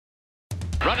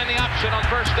Running the option on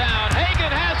first down. Hagan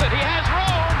has it. He has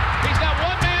room. He's got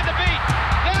one man to beat.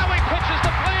 Now he pitches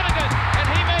to Flanagan, and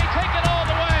he may take it all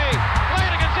the way.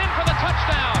 Flanagan's in for the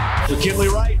touchdown.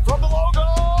 McKinley Wright from the logo.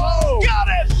 Oh,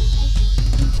 got it!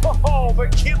 Oh,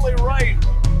 McKinley Wright.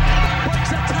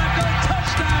 Breaks a tackle.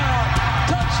 Touchdown.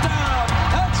 Touchdown.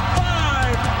 That's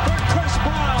 5 for Chris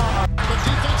Brown. The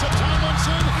defense of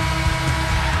Tomlinson.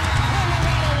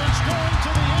 Colorado is going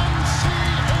to the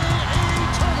NCAA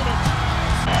tournament.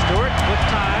 Stewart with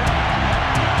time.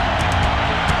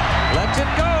 Lets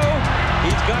it go.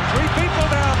 He's got 3 people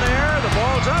down there. The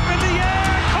ball's up in the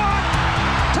air. Caught.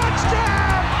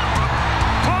 Touchdown.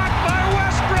 Caught by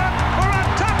Westbrook for a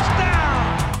touchdown.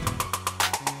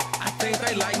 I think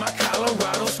they like my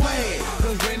Colorado swag.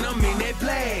 Cause when I'm in that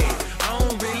play, I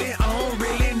don't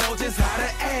really know just how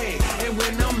to act. And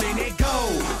when I'm in it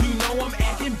go, you know I'm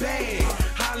acting bad.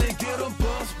 Holland get a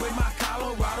bus with my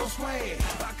Colorado swag.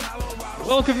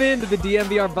 Welcome into the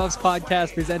DMVR Buffs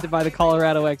podcast presented by the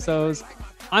Colorado XOs.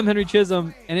 I'm Henry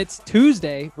Chisholm, and it's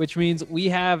Tuesday, which means we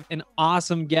have an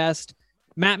awesome guest,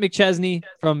 Matt McChesney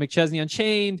from McChesney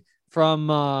Unchained, from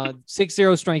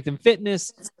 6-0 Strength and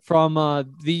Fitness, from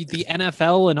the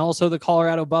NFL and also the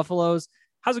Colorado Buffaloes.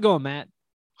 How's it going, Matt?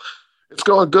 It's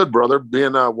going good, brother.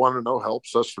 Being 1-0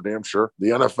 helps, that's for damn sure. The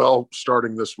NFL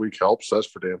starting this week helps, that's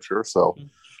for damn sure. So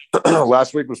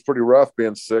last week was pretty rough,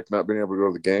 being sick, not being able to go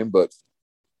to the game, but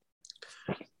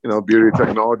you know, beauty of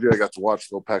technology. I got to watch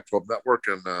the Pac-12 network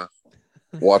and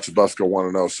watch the Buffs go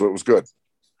 1-0, so it was good.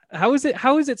 How is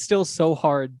it still so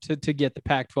hard to get the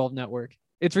Pac-12 network?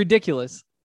 It's ridiculous.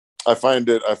 I find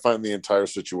the entire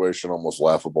situation almost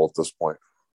laughable at this point.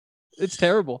 It's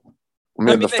terrible. I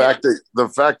mean the fact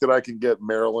that I can get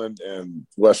Maryland and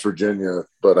West Virginia,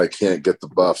 but I can't get the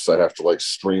Buffs. I have to like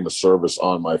stream a service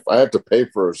on I have to pay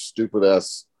for a stupid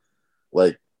ass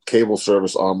like cable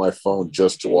service on my phone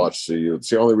just to watch CU. It's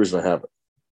the only reason I have it.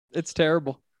 It's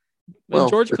terrible. Well,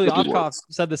 George Kliavkoff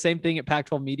said the same thing at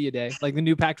Pac-12 Media Day, like the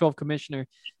new Pac-12 commissioner.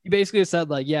 He basically said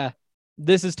like, yeah,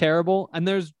 this is terrible, and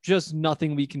there's just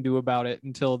nothing we can do about it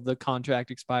until the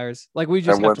contract expires. Like we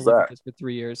just have to look at this for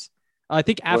 3 years. I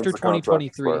think after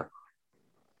 2023.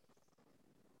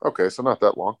 Okay, so not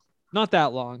that long. Not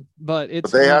that long, but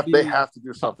it's. But they have to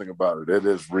do something about it. It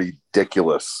is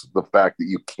ridiculous the fact that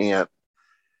you can't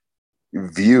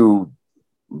view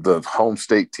the home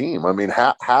state team. I mean,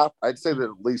 half I'd say that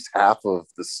at least half of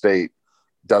the state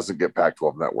doesn't get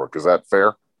Pac-12 network. Is that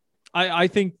fair? I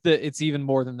think that it's even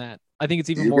more than that. I think it's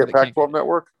even more. You get Pac-12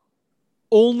 network?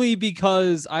 Only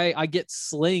because I get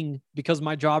Sling because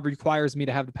my job requires me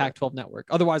to have the Pac-12 network.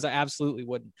 Otherwise, I absolutely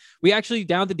wouldn't. We actually,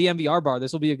 down at the DMVR bar,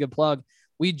 this will be a good plug.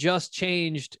 We just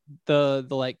changed the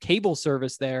like cable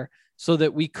service there so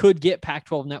that we could get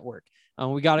Pac-12 network.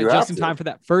 We got it just in time for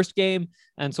that first game.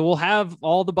 And so we'll have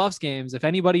all the Buffs games. If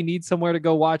anybody needs somewhere to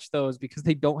go watch those because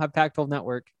they don't have Pac-12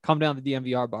 network, come down to the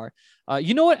DMVR bar.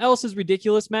 You know what else is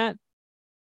ridiculous, Matt?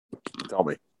 Tell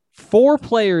me. 4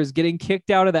 players getting kicked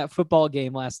out of that football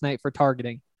game last night for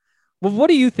targeting. Well, what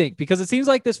do you think? Because it seems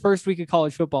like this first week of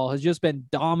college football has just been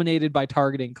dominated by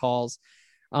targeting calls.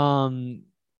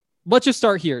 Let's just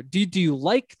start here. Do you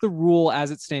like the rule as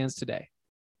it stands today?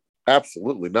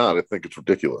 Absolutely not. I think it's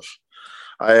ridiculous.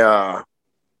 I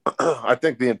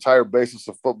think the entire basis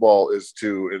of football is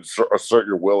to assert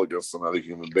your will against another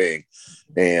human being.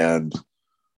 And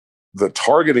the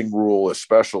targeting rule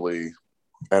especially,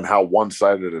 and how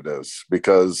one-sided it is,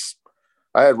 because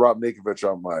I had Rob Ninkovich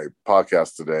on my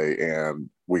podcast today and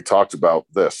we talked about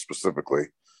this specifically,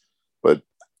 but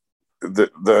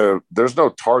there's no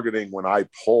targeting when I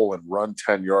pull and run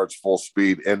 10 yards full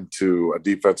speed into a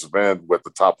defensive end with the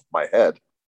top of my head.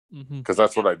 Because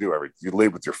that's what I do. You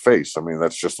lead with your face. I mean,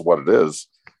 that's just what it is.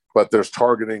 But there's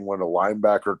targeting when a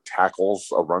linebacker tackles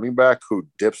a running back who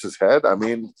dips his head. I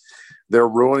mean, they're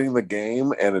ruining the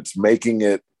game, and it's making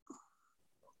it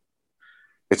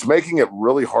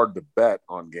really hard to bet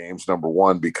on games, number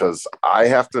one, because I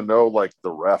have to know, like,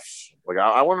 the refs. Like,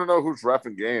 I want to know who's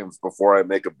reffing games before I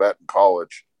make a bet in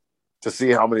college to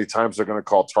see how many times they're going to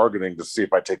call targeting to see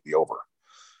if I take the over.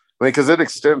 I mean, because it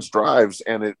extends drives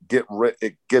and it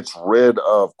gets rid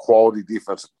of quality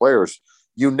defensive players.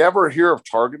 You never hear of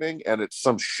targeting, and it's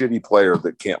some shitty player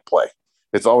that can't play.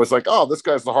 It's always like, oh, this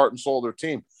guy's the heart and soul of their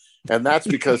team. And that's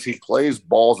because he plays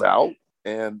balls out,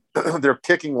 and they're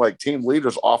kicking like team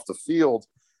leaders off the field,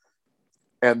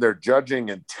 and they're judging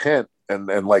intent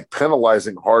and like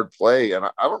penalizing hard play. And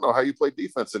I don't know how you play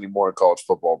defense anymore in college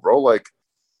football, bro. Like,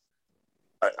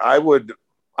 I would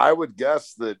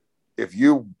guess that if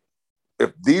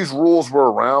these rules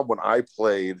were around when I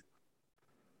played,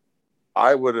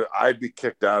 I'd be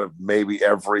kicked out of maybe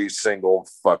every single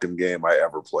fucking game I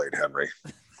ever played, Henry.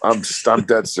 I'm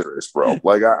dead serious, bro.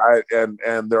 Like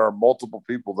and there are multiple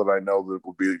people that I know that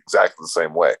would be exactly the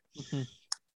same way. Mhm.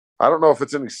 I don't know if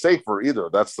it's any safer either.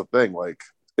 That's the thing. Like,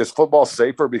 is football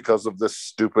safer because of this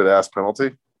stupid ass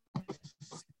penalty?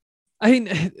 I mean,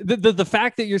 the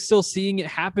fact that you're still seeing it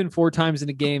happen 4 times in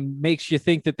a game makes you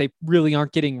think that they really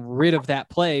aren't getting rid of that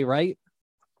play, right?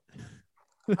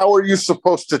 How are you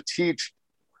supposed to teach?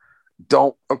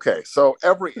 Okay, so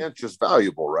every inch is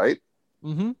valuable, right?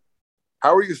 Mm-hmm.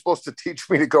 How are you supposed to teach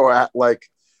me to go at, like,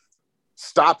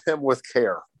 stop him with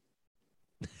care?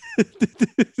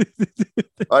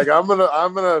 Like, I'm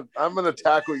gonna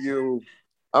tackle you.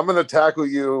 I'm gonna tackle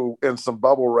you in some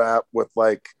bubble wrap with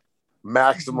like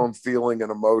maximum feeling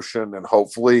and emotion, and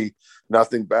hopefully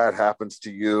nothing bad happens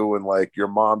to you, and like your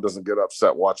mom doesn't get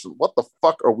upset watching. What the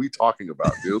fuck are we talking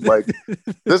about, dude? Like,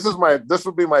 this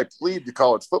would be my plea to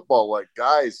college football. Like,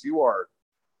 guys, you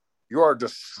are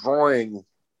destroying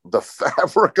the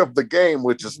fabric of the game,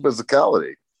 which is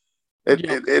physicality.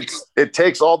 It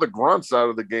takes all the grunts out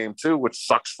of the game too, which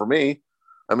sucks for me.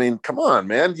 I mean, come on,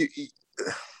 man.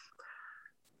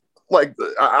 Like,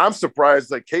 I'm surprised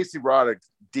that Casey Roddick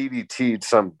DDT'd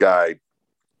some guy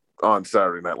on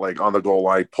Saturday night, like on the goal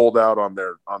line, pulled out on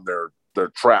their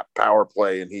trap power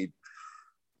play, and he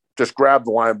just grabbed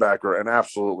the linebacker and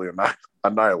absolutely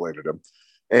annihilated him.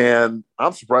 And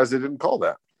I'm surprised they didn't call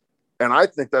that. And I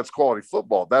think that's quality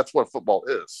football. That's what football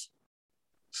is.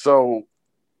 So,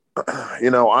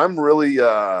 I'm really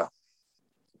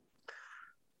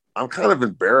I'm kind of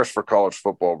embarrassed for college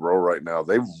football, bro, right now.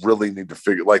 They really need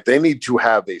to they need to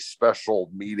have a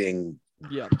special meeting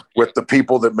with the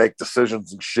people that make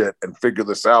decisions and shit and figure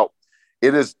this out.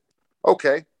 It is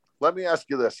okay. Let me ask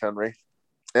you this, Henry,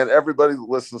 and everybody that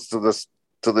listens to this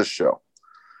show.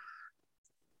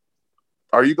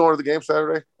 Are you going to the game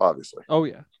Saturday? Obviously. Oh,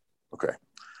 yeah. Okay.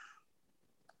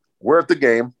 We're at the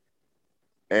game,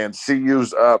 and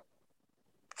CU's up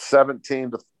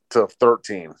 17 to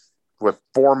 13 with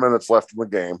 4 minutes left in the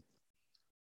game.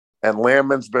 And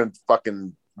Landman's been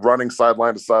fucking running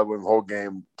sideline to sideline the whole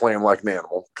game, playing like an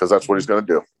animal, because that's what he's going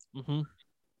to do. Mm-hmm.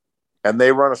 And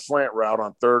they run a slant route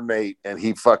on 3rd and 8, and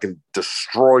he fucking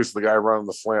destroys the guy running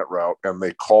the slant route, and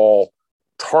they call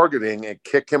targeting and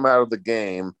kick him out of the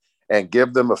game and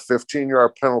give them a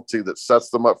 15-yard penalty that sets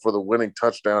them up for the winning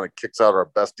touchdown and kicks out our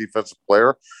best defensive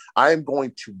player. I am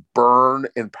going to burn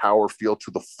in Power Field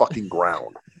to the fucking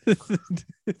ground.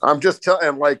 I'm just telling,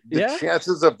 and like the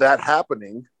chances of that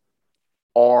happening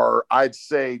are, I'd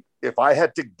say, if I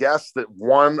had to guess that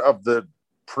one of the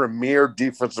premier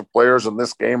defensive players in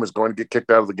this game is going to get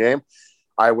kicked out of the game,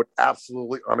 I would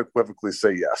absolutely unequivocally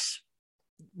say yes.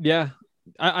 Yeah,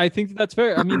 I think that's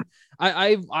fair. I mean,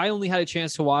 I only had a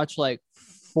chance to watch like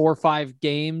 4 or 5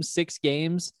 games, 6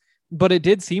 games, but it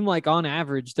did seem like on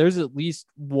average there's at least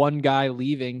one guy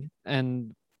leaving,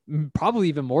 and probably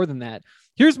even more than that.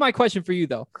 Here's my question for you,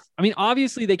 though. I mean,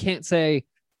 obviously they can't say,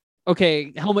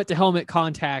 okay, helmet to helmet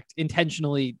contact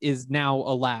intentionally is now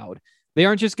allowed. They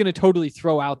aren't just going to totally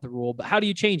throw out the rule, but how do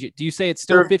you change it? Do you say it's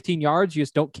still 15 yards? You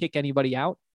just don't kick anybody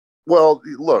out? Well,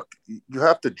 look, you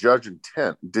have to judge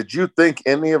intent. Did you think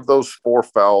any of those 4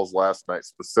 fouls last night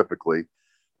specifically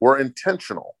were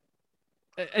intentional?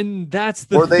 And that's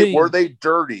the thing. Were they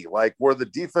dirty? Like, were the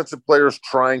defensive players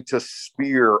trying to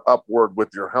spear upward with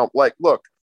your helmet? Like, look,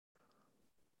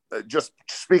 just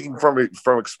speaking from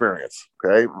experience,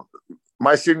 okay?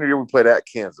 My senior year, we played at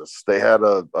Kansas. They had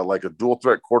a dual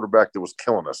threat quarterback that was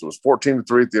killing us. It was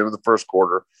 14-3 at the end of the first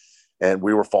quarter, and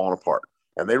we were falling apart.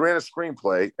 And they ran a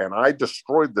screenplay, and I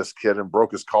destroyed this kid and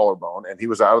broke his collarbone, and he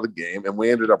was out of the game, and we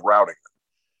ended up routing him.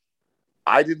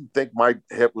 I didn't think my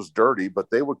hip was dirty, but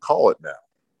they would call it now.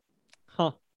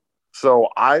 Huh. So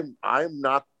I'm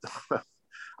not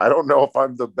I don't know if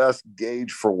I'm the best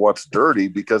gauge for what's dirty,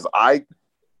 because I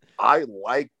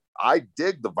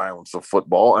dig the violence of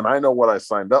football, and I know what I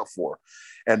signed up for.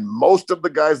 And most of the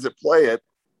guys that play it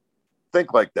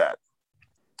think like that.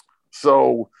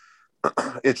 So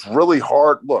it's really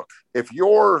hard. Look, if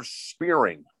you're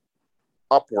spearing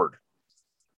upward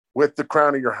with the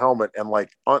crown of your helmet and like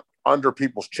under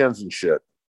people's chins and shit,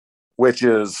 which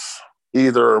is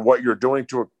either what you're doing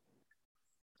to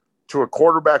a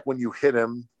quarterback when you hit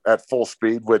him at full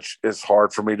speed, which is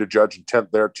hard for me to judge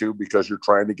intent there too, because you're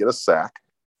trying to get a sack.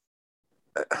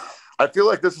 I feel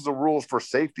like this is a rule for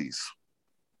safeties,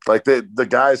 like the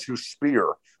guys who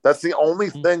spear. That's the only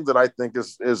thing that I think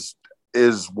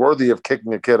is worthy of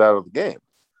kicking a kid out of the game.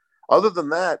 Other than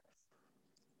that,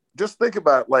 just think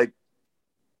about, like,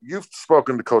 you've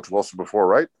spoken to Coach Wilson before,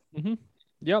 right? Mm-hmm.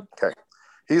 Yep. Okay.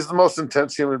 He's the most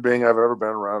intense human being I've ever been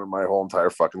around in my whole entire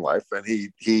fucking life. And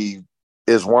he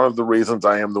is one of the reasons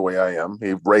I am the way I am.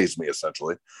 He raised me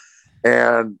essentially.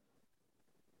 And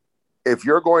if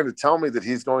you're going to tell me that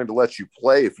he's going to let you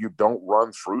play if you don't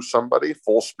run through somebody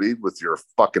full speed with your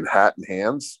fucking hat and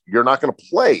hands, you're not going to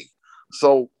play.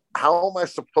 So how am I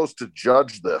supposed to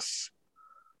judge this?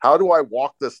 How do I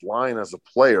walk this line as a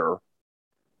player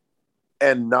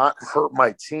and not hurt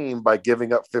my team by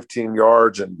giving up 15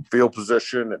 yards and field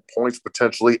position and points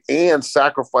potentially and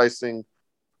sacrificing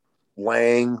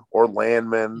Lang or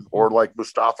Landman or like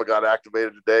Mustafa got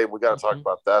activated today? We got to talk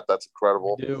about that. That's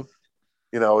incredible.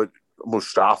 You know,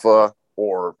 Mustafa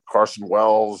or Carson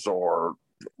Wells or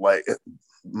like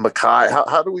Mackay.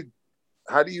 How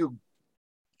do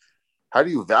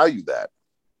you value that?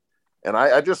 And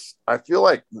I feel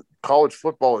like college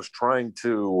football is trying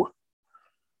to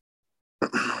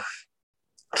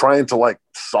like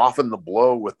soften the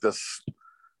blow with this.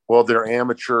 Well, they're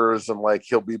amateurs and like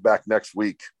he'll be back next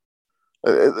week.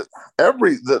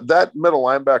 That middle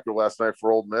linebacker last night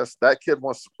for Ole Miss, that kid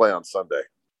wants to play on Sunday.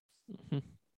 Mm-hmm.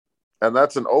 And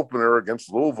that's an opener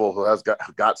against Louisville who has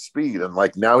got speed. And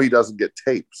like now he doesn't get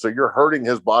tape. So you're hurting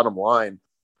his bottom line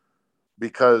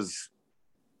because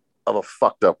of a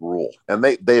fucked up rule. And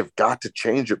they've got to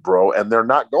change it, bro. And they're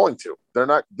not going to.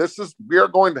 We are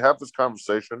going to have this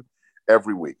conversation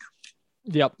every week.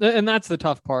 Yep. And that's the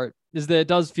tough part, is that it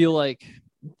does feel like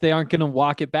they aren't going to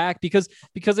walk it back because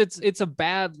it's a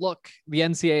bad look. The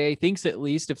NCAA thinks, at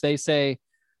least, if they say,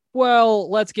 well,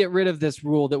 let's get rid of this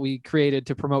rule that we created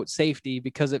to promote safety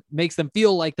because it makes them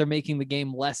feel like they're making the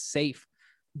game less safe.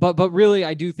 But really,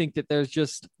 I do think that there's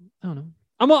just, I don't know.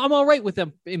 I'm all right with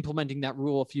them implementing that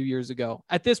rule a few years ago.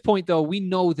 At this point, though, we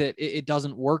know that it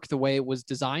doesn't work the way it was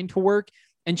designed to work,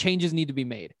 and changes need to be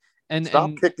made. And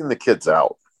stop kicking the kids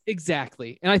out.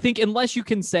 Exactly. And I think unless you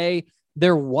can say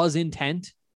there was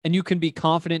intent, and you can be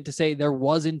confident to say there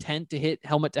was intent to hit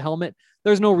helmet to helmet,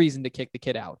 there's no reason to kick the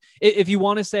kid out. If you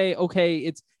want to say, okay,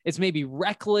 it's maybe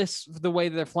reckless the way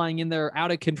that they're flying in there,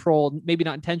 out of control, maybe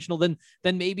not intentional, then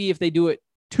maybe if they do it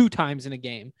 2 times in a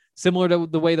game, similar to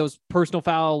the way those personal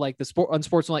foul, like the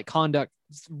unsportsmanlike conduct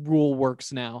rule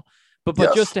works now. But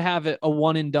yes, just to have it a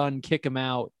one and done, kick them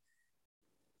out,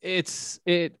 it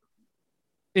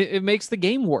makes the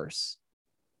game worse.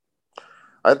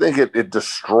 I think it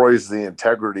destroys the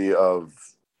integrity of,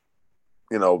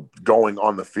 going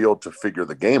on the field to figure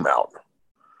the game out.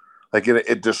 Like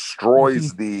it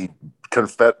destroys the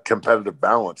competitive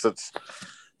balance.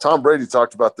 Tom Brady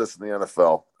talked about this in the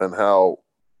NFL and how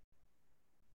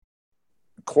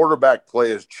quarterback play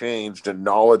has changed and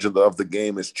knowledge of the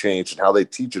game has changed and how they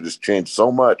teach it has changed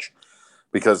so much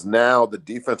because now the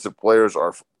defensive players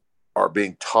are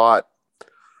being taught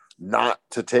not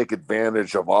to take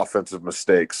advantage of offensive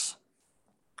mistakes.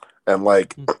 And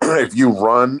like, if you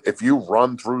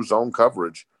run through zone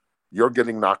coverage, you're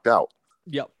getting knocked out.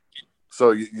 Yep. So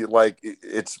you like,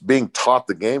 it's being taught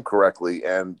the game correctly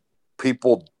and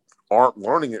people aren't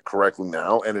learning it correctly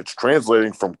now. And it's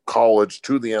translating from college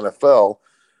to the NFL.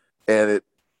 And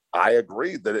I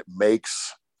agree that it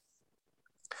makes,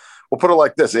 we'll put it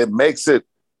like this. It makes it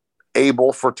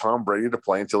able for Tom Brady to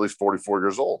play until he's 44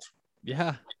 years old.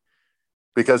 Yeah.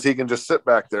 Because he can just sit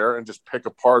back there and just pick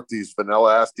apart these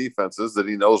vanilla ass defenses that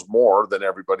he knows more than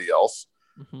everybody else.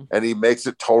 Mm-hmm. And he makes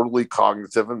it totally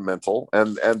cognitive and mental.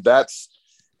 And that's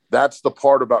the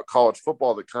part about college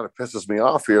football that kind of pisses me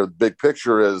off here. The big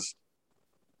picture is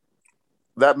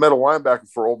that middle linebacker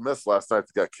for Ole Miss last night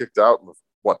that got kicked out in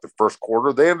the first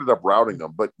quarter. They ended up routing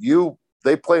him, but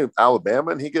they play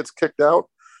Alabama and he gets kicked out.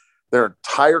 Their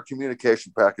entire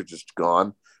communication package is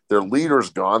gone. Their leader's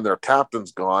gone. Their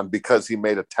captain's gone because he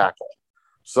made a tackle.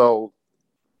 So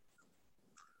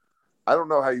I don't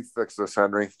know how you fix this,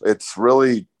 Henry. It's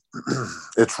really,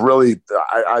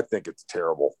 I think it's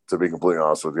terrible, to be completely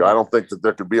honest with you. I don't think that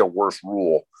there could be a worse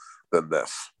rule than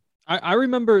this. I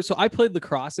remember, so I played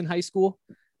lacrosse in high school.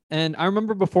 And I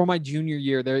remember before my junior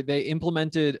year, they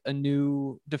implemented a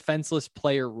new defenseless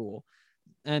player rule.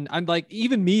 And I'm like,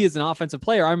 even me as an offensive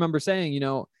player, I remember saying,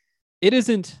 it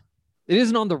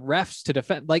isn't on the refs to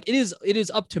defend. Like it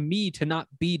is up to me to not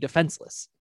be defenseless,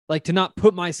 like to not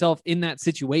put myself in that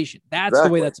situation. That's exactly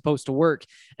the way that's supposed to work.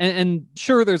 And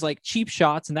sure, there's like cheap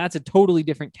shots and that's a totally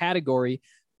different category,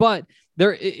 but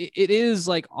it is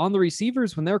like on the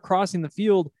receivers when they're crossing the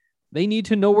field, they need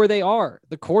to know where they are.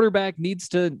 The quarterback needs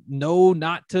to know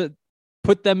not to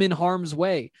put them in harm's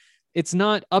way. It's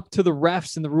not up to the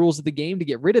refs and the rules of the game to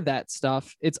get rid of that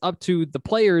stuff. It's up to the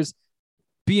players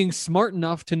being smart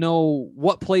enough to know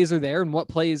what plays are there and what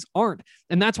plays aren't.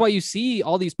 And that's why you see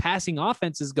all these passing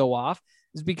offenses go off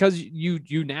is because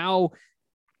you now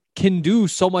can do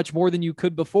so much more than you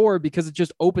could before, because it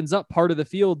just opens up part of the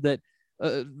field that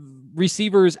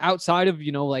receivers outside of,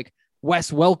 like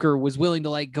Wes Welker was willing to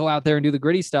like go out there and do the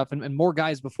gritty stuff, and more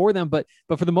guys before them. But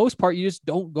for the most part, you just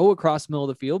don't go across the middle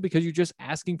of the field because you're just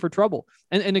asking for trouble.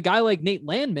 And a guy like Nate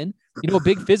Landman, a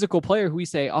big physical player who we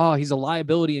say, oh, he's a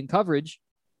liability in coverage,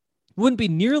 wouldn't be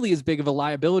nearly as big of a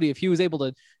liability if he was able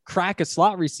to crack a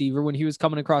slot receiver when he was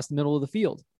coming across the middle of the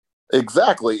field.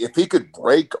 Exactly. If he could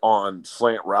break on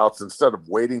slant routes instead of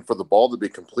waiting for the ball to be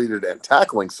completed and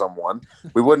tackling someone,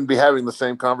 we wouldn't be having the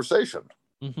same conversation.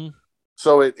 Mm-hmm.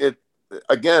 So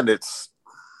again, it's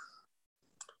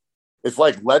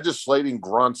like legislating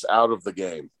grunts out of the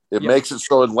game. It makes it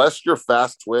so unless you're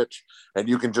fast twitch and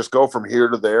you can just go from here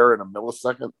to there in a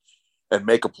millisecond and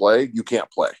make a play, you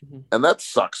can't play. Mm-hmm. And that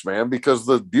sucks, man, because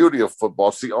the beauty of football,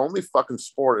 it's the only fucking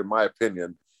sport, in my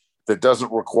opinion, that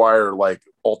doesn't require like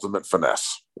ultimate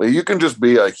finesse. You can just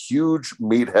be a huge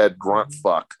meathead grunt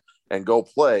fuck and go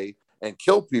play and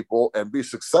kill people and be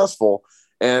successful.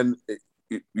 And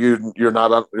you're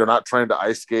not trying to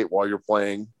ice skate while you're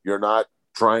playing. You're not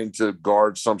trying to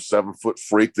guard some 7-foot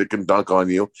freak that can dunk on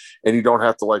you, and you don't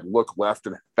have to like look left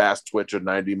and fast twitch a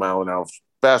 90-mile-an-hour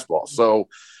fastball. So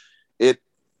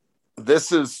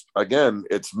this is, again,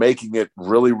 it's making it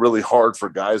really, really hard for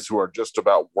guys who are just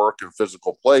about work and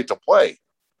physical play to play.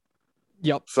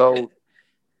 Yep. So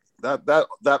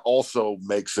that also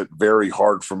makes it very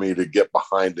hard for me to get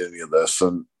behind any of this.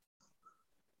 And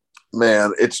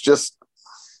man, it's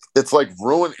like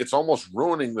it's almost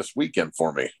ruining this weekend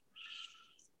for me.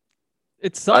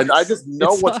 It sucks. I just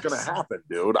know what's going to happen,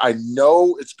 dude. I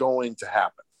know it's going to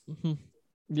happen. Mm-hmm.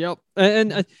 Yep.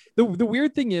 And the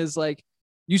weird thing is, like,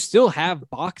 you still have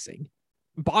boxing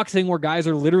where guys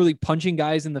are literally punching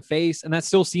guys in the face, and that's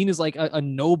still seen as like a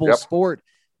noble sport.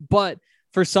 But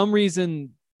for some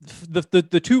reason,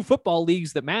 the two football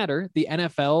leagues that matter, the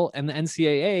NFL and the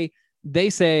NCAA, they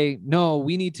say, no,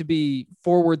 we need to be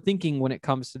forward thinking when it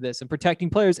comes to this and protecting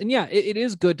players. And yeah, it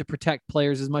is good to protect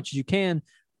players as much as you can,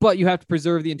 but you have to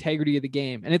preserve the integrity of the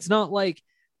game. And it's not like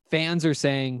fans are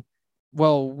saying,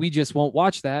 well, we just won't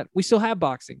watch that. We still have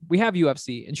boxing. We have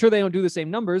UFC. And sure, they don't do the same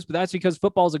numbers, but that's because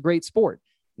football is a great sport,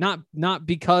 not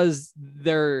because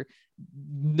they're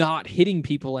not hitting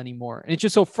people anymore. And it's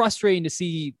just so frustrating to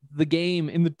see the game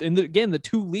again, the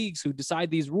two leagues who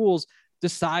decide these rules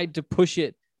decide to push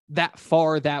it that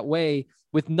far that way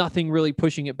with nothing really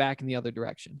pushing it back in the other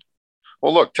direction.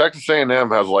 Well, look, Texas A&M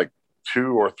has like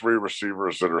 2 or 3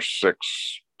 receivers that are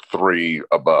 6'3"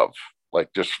 above,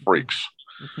 like just freaks.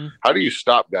 Mm-hmm. How do you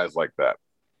stop guys like that?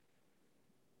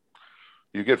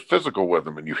 You get physical with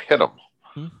them and you hit them.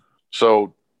 Mm-hmm.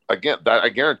 So again, I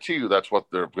guarantee you that's what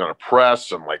they're going to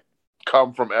press and like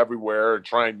come from everywhere and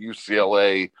try and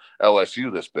UCLA,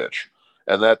 LSU this bitch.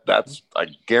 And that's I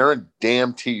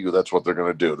guarantee you that's what they're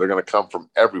going to do. They're going to come from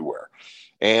everywhere.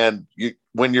 And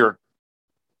when you're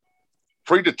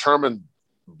predetermined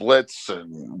blitz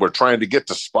and we're trying to get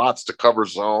to spots to cover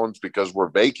zones because we're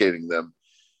vacating them,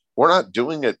 we're not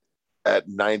doing it at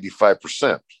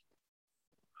 95%.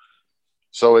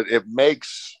 So it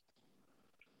makes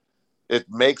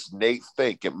Nate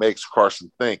think, it makes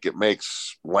Carson think, it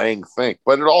makes Lang think,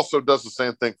 but it also does the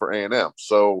same thing for A&M.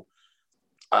 So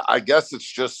I guess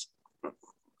it's just,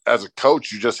 as a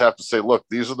coach, you just have to say, look,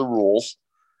 these are the rules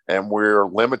and we're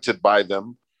limited by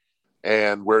them.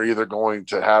 And we're either going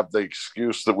to have the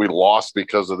excuse that we lost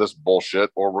because of this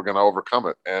bullshit, or we're going to overcome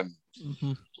it. And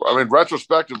I mean,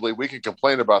 retrospectively, we can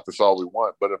complain about this all we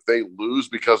want, but if they lose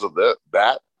because of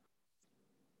that,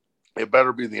 it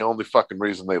better be the only fucking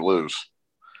reason they lose.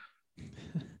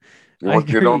 You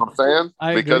know what I'm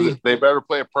saying? Because they better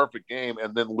play a perfect game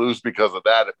and then lose because of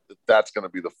that. That's going to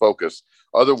be the focus.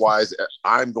 Otherwise,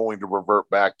 I'm going to revert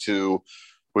back to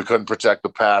we couldn't protect the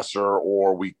passer,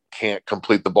 or we can't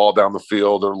complete the ball down the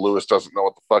field, or Lewis doesn't know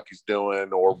what the fuck he's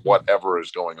doing, or whatever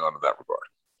is going on in that regard.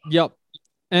 Yep.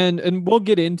 And we'll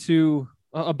get into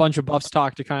a bunch of Buffs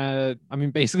talk to kind of, I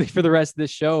mean, basically for the rest of this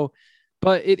show,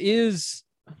 but here's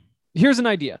an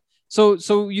idea.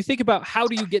 So you think about, how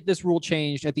do you get this rule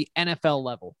changed at the NFL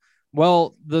level?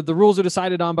 Well, the rules are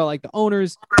decided on by like the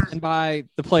owners and by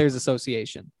the Players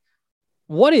Association.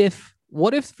 What if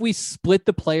we split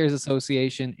the Players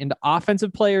Association into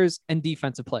offensive players and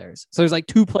defensive players? So there's like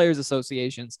 2 players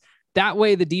associations. That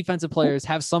way the defensive players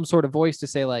have some sort of voice to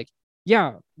say like,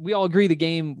 yeah, we all agree the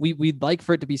game, we'd like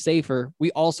for it to be safer. We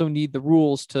also need the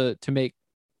rules to make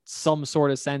some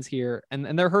sort of sense here.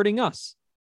 And they're hurting us.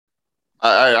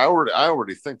 I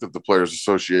already think that the Players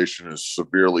Association is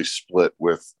severely split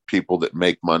with people that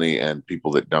make money and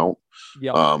people that don't.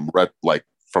 Yeah. Like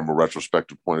from a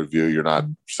retrospective point of view. You're not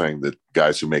saying that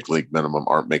guys who make league minimum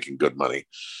aren't making good money.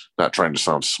 Not trying to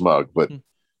sound smug, but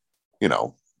you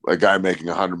know, a guy making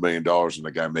 $100 million and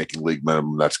a guy making league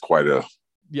minimum, that's quite a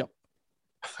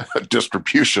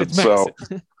distribution. So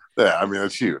yeah, I mean,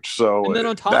 it's huge. So and then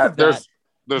on top of that,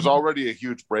 there's already a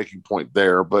huge breaking point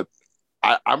there, but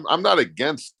I'm not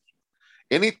against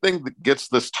anything that gets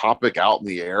this topic out in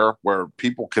the air where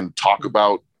people can talk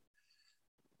about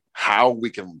how we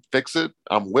can fix it.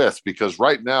 I'm with, because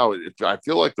right now I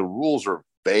feel like the rules are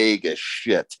vague as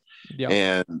shit.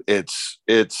 And it's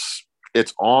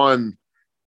on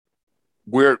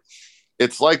where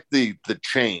it's like the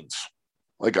chains.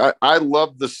 Like I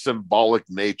love the symbolic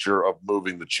nature of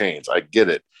moving the chains. I get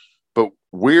it. But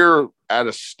we're at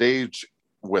a stage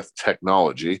with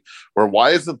technology where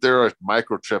why isn't there a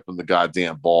microchip in the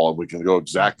goddamn ball and we can go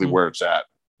exactly where it's at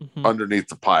underneath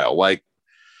the pile? Like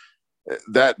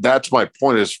that's my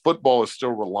point, is football is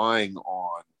still relying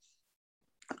on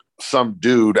some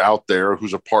dude out there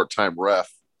who's a part-time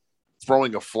ref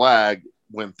throwing a flag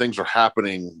when things are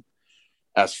happening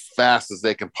as fast as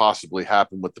they can possibly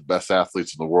happen with the best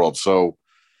athletes in the world. So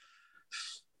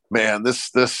man,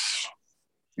 this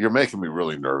you're making me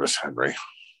really nervous, Henry.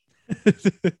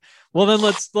 Well, then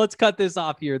let's cut this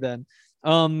off here then.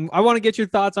 I want to get your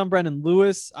thoughts on Brendon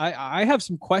Lewis. I have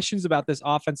some questions about this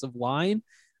offensive line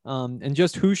and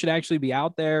just who should actually be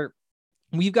out there.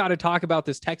 We've got to talk about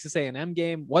this Texas A&M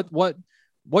game. What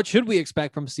should we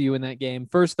expect from CU in that game?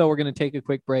 First, though, we're going to take a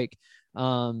quick break.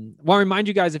 Want to remind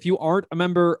you guys, if you aren't a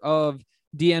member of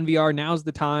DNVR, now's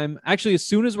the time. Actually, as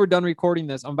soon as we're done recording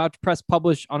this, I'm about to press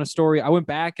publish on a story. I went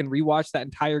back and rewatched that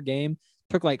entire game.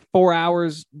 Took like 4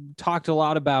 hours, talked a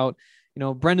lot about,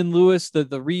 Brendon Lewis,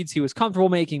 the reads he was comfortable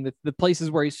making, the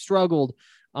places where he struggled,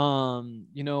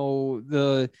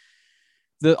 the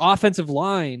offensive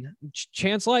line.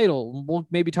 Chance Lytle, we'll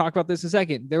maybe talk about this in a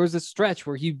second. There was a stretch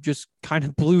where he just kind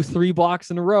of blew 3 blocks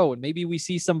in a row, and maybe we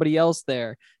see somebody else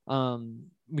there.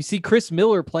 We see Chris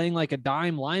Miller playing like a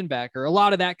dime linebacker, a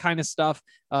lot of that kind of stuff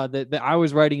that I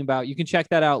was writing about. You can check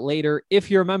that out later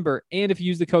if you're a member. And if you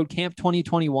use the code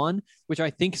CAMP2021, which I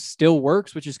think still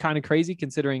works, which is kind of crazy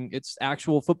considering it's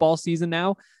actual football season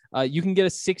now, you can get a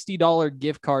 $60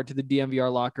 gift card to the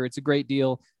DNVR locker. It's a great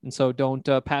deal. And so don't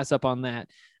pass up on that.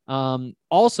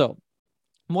 Also,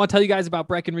 I want to tell you guys about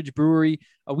Breckenridge Brewery.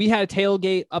 We had a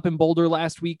tailgate up in Boulder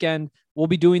last weekend. We'll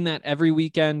be doing that every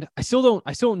weekend. I still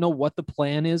don't know what the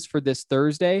plan is for this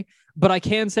Thursday, but I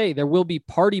can say there will be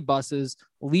party buses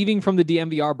leaving from the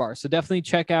DNVR bar. So definitely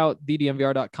check out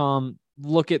thednvr.com.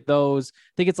 Look at those.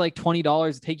 I think it's like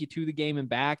 $20 to take you to the game and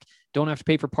back. Don't have to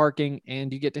pay for parking,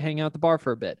 and you get to hang out at the bar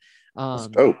for a bit. That's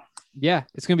dope. Yeah,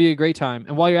 it's going to be a great time.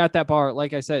 And while you're at that bar,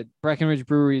 like I said, Breckenridge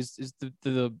Brewery is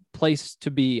the place to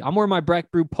be. I'm wearing my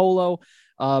Breck Brew polo.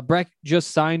 Breck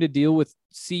just signed a deal with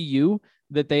CU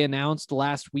that they announced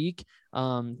last week.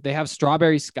 They have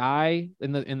Strawberry Sky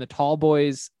in the tall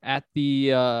boys at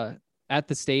the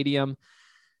stadium.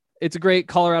 It's a great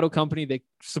Colorado company. They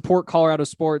support Colorado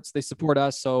sports. They support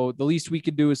us. So the least we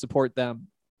could do is support them.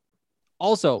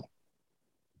 Also,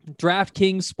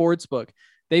 DraftKings Sportsbook.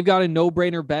 They've got a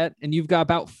no-brainer bet, and you've got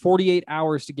about 48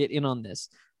 hours to get in on this.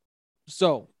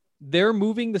 So they're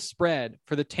moving the spread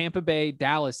for the Tampa Bay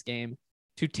Dallas game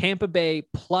to Tampa Bay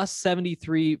plus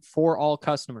 73 for all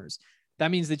customers.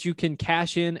 That means that you can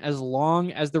cash in as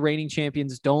long as the reigning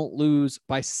champions don't lose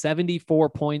by 74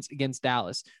 points against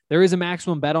Dallas. There is a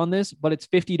maximum bet on this, but it's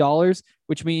 $50,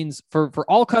 which means for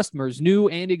all customers, new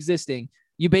and existing,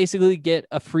 you basically get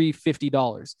a free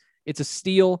 $50. It's a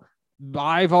steal.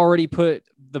 I've already put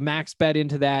the max bet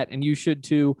into that, and you should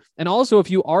too. And also,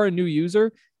 if you are a new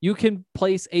user, you can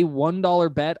place a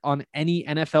 $1 bet on any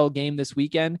NFL game this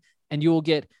weekend, and you will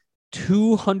get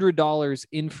 $200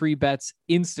 in free bets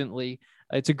instantly.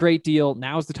 It's a great deal.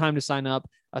 Now's the time to sign up.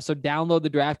 So download the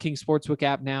DraftKings Sportsbook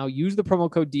app now. Use the promo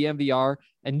code DNVR,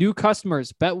 and new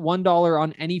customers bet $1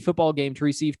 on any football game to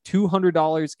receive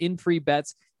 $200 in free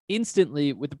bets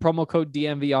instantly with the promo code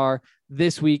DNVR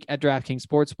this week at DraftKings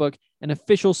Sportsbook, an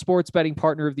official sports betting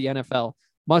partner of the NFL.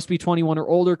 Must be 21 or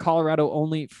older, Colorado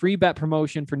only, free bet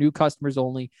promotion for new customers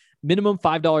only, minimum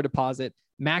 $5 deposit,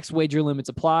 max wager limits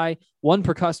apply, one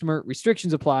per customer,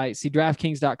 restrictions apply. See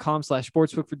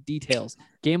DraftKings.com/sportsbook for details.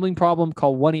 Gambling problem,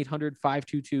 call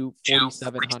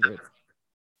 1-800-522-4700.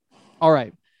 All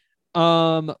right.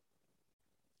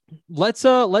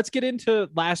 Let's get into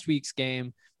last week's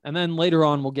game. And then later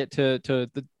on, we'll get to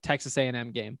the Texas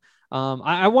A&M game.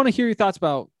 I want to hear your thoughts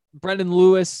about Brendon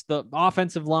Lewis, the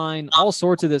offensive line, all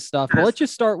sorts of this stuff. But let's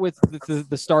just start with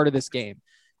the start of this game.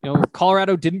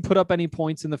 Colorado didn't put up any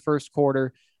points in the first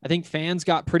quarter. I think fans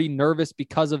got pretty nervous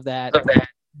because of that.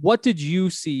 What did you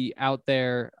see out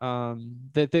there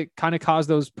that kind of caused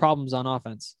those problems on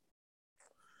offense?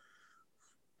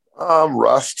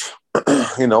 Rust,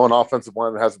 an offensive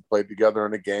line that hasn't played together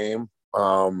in a game.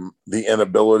 The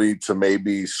inability to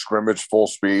maybe scrimmage full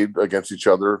speed against each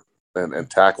other and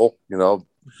tackle,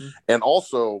 and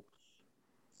also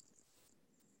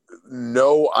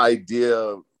no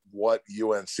idea what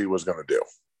UNC was going to do.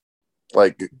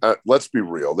 Like, let's be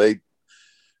real.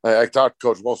 I talked to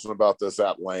Coach Wilson about this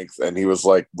at length, and he was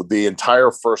like, with the entire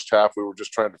first half, we were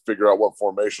just trying to figure out what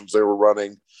formations they were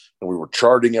running, and we were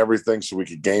charting everything so we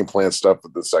could game plan stuff for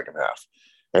the second half.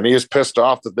 And he is pissed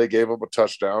off that they gave up a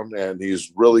touchdown, and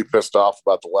he's really pissed off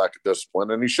about the lack of discipline,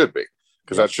 and he should be,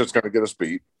 because that's just going to get us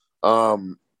beat.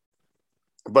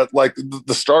 But like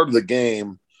the start of the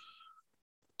game,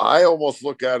 I almost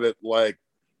look at it like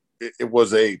it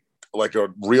was a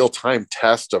real-time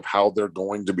test of how they're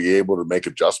going to be able to make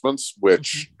adjustments,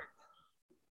 which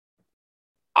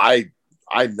I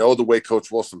know the way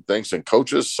Coach Wilson thinks and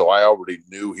coaches, so I already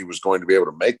knew he was going to be able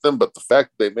to make them. But the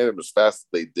fact that they made them as fast as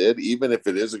they did, even if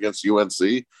it is against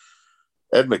UNC,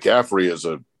 Ed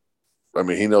McCaffrey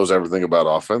he knows everything about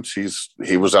offense.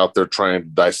 He was out there trying to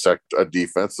dissect a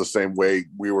defense the same way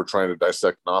we were trying to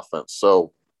dissect an offense.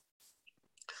 So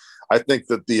I think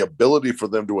that the ability for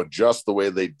them to adjust the way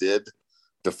they did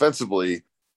defensively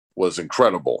was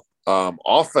incredible.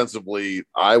 Offensively,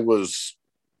 I'm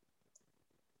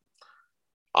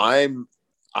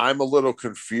a little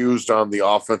confused on the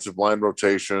offensive line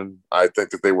rotation. I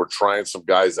think that they were trying some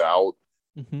guys out,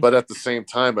 but at the same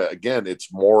time, again,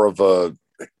 it's more of a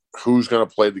who's going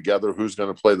to play together, who's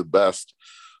going to play the best,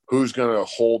 who's going to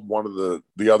hold one of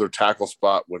the other tackle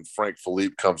spot when Frank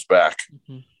Philippe comes back.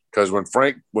 Because when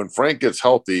Frank gets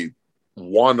healthy,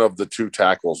 one of the two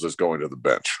tackles is going to the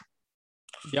bench.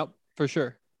 Yep, for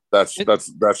sure. That's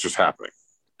just happening.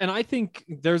 And I think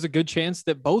there's a good chance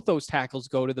that both those tackles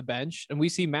go to the bench, and we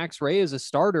see Max Ray as a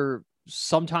starter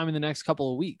sometime in the next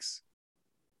couple of weeks.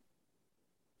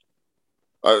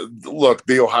 Look,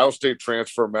 the Ohio State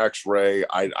transfer, Max Ray,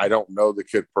 I don't know the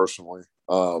kid personally,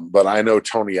 but I know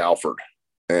Tony Alford.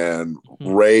 And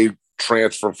Ray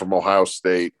transferred from Ohio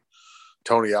State.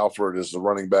 Tony Alford is the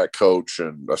running back coach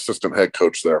and assistant head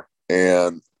coach there.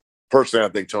 And personally, I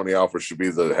think Tony Alford should be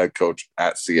the head coach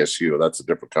at CSU. That's a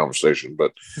different conversation.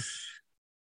 But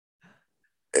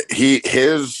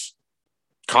his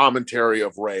commentary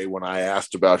of Ray when I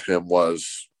asked about him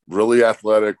was really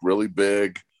athletic, really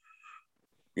big.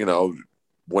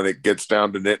 When it gets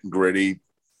down to nit and gritty,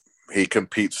 he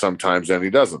competes sometimes and he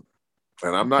doesn't.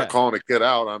 And I'm not calling a kid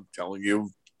out. I'm telling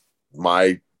you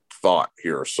my thought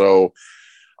here. So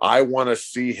I want to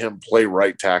see him play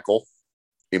right tackle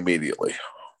immediately.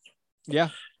 Yeah.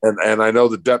 And I know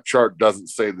the depth chart doesn't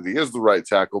say that he is the right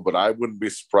tackle, but I wouldn't be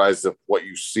surprised if what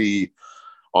you see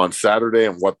on Saturday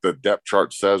and what the depth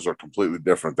chart says are completely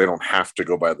different. They don't have to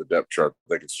go by the depth chart.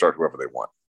 They can start whoever they want.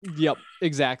 Yep,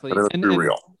 exactly. And be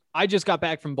real. I just got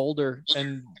back from Boulder,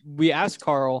 and we asked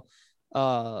Carl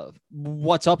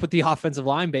what's up with the offensive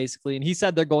line, basically. And he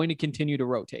said they're going to continue to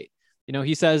rotate.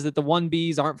 He says that the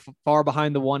 1Bs aren't far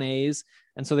behind the 1As.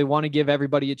 And so they want to give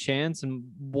everybody a chance, and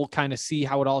we'll kind of see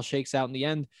how it all shakes out in the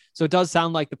end. So it does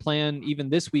sound like the plan, even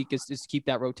this week, is to keep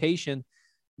that rotation.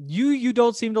 You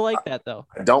don't seem to like that, though.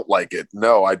 I don't like it.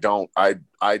 No, I don't. I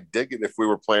dig it if we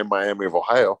were playing Miami of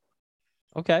Ohio.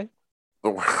 Okay.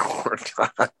 But we're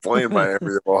not playing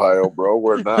Miami of Ohio, bro.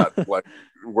 We're not.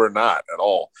 We're not at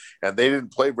all. And they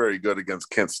didn't play very good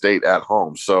against Kent State at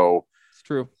home. So it's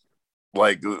true.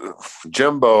 Like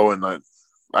Jimbo and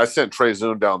I sent Trey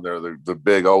Zune down there, the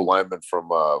big O lineman from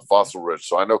Fossil Ridge.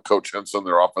 So I know Coach Henson,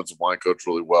 their offensive line coach,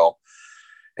 really well.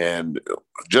 And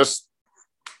just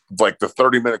like the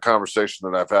 30-minute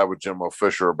conversation that I've had with Jimbo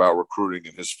Fisher about recruiting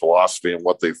and his philosophy and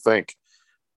what they think,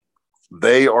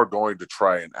 they are going to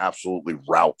try and absolutely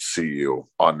rout CU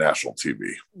on national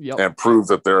TV and prove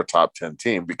that they're a top 10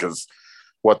 team, because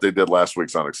what they did last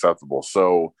week's unacceptable.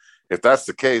 So if that's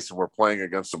the case, and we're playing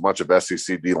against a bunch of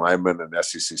SEC D linemen and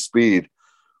SEC speed,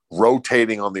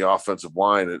 rotating on the offensive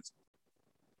line,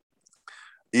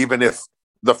 even if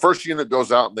the first unit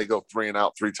goes out and they go 3 and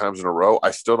out 3 times in a row,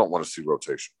 I still don't want to see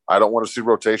rotation. I don't want to see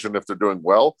rotation if they're doing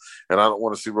well, and I don't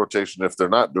want to see rotation if they're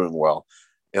not doing well,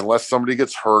 unless somebody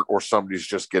gets hurt or somebody's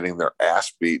just getting their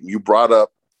ass beat. And you brought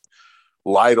up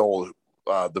Lytle,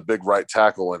 the big right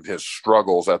tackle, and his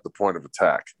struggles at the point of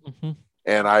attack.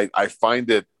 And I find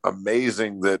it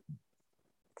amazing that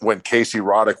when Casey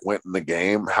Roddick went in the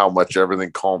game, how much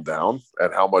everything calmed down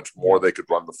and how much more they could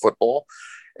run the football.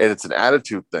 And it's an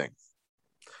attitude thing.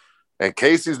 And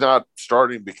Casey's not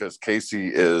starting because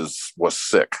Casey was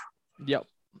sick. Yep.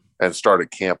 And started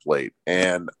camp late.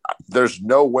 And there's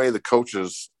no way the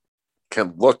coaches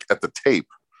can look at the tape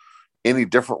any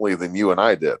differently than you and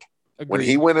I did. Agreed. When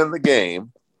he went in the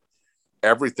game,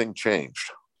 everything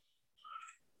changed.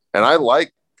 And I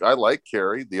like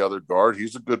Carey, the other guard.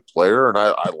 He's a good player. And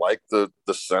I like the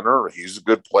center. He's a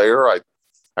good player. I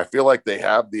feel like they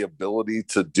have the ability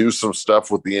to do some stuff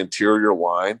with the interior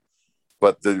line.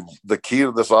 But the key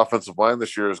to this offensive line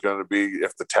this year is going to be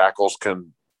if the tackles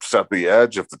can set the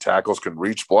edge, if the tackles can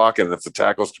reach block, and if the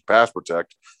tackles can pass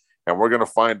protect. And we're going to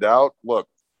find out. Look,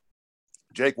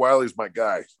 Jake Wiley's my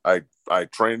guy. I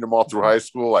trained him all through high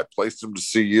school. I placed him to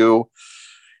CU.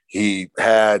 He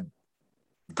had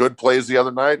good plays the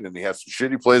other night, and he had some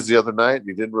shitty plays the other night.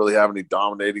 He didn't really have any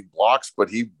dominating blocks,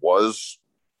 but he was,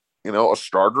 a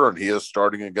starter, and he is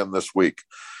starting again this week.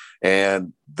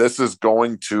 And this is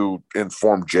going to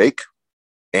inform Jake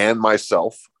and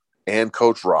myself and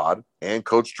Coach Rod and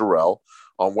Coach Jarrell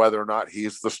on whether or not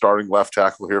he's the starting left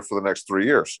tackle here for the next 3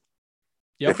 years.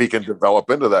 Yep. If he can develop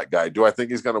into that guy. Do I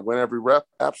think he's going to win every rep?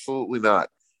 Absolutely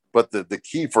not. But the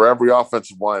key for every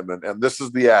offensive lineman, and this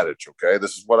is the adage, okay?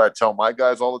 This is what I tell my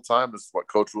guys all the time. This is what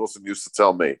Coach Wilson used to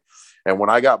tell me. And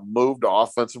when I got moved to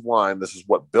offensive line, this is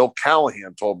what Bill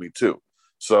Callahan told me too.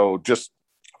 So just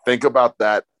think about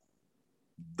that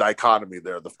dichotomy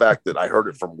there, the fact that I heard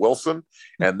it from Wilson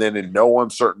and then in no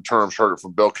uncertain terms heard it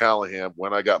from Bill Callahan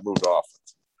when I got moved to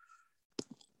offense.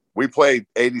 We played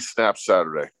 80 snaps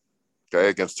Saturday, okay,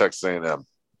 against Texas A&M.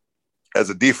 As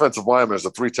a defensive lineman, as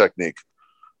a 3 technique,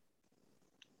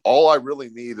 all I really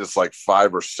need is like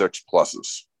 5 or 6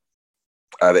 pluses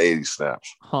out of 80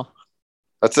 snaps. Huh.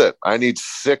 That's it. I need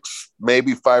 6,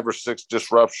 maybe 5 or 6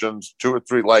 disruptions, 2 or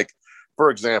 3. Like, for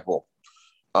example,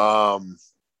 when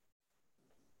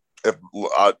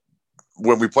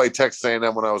we played Texas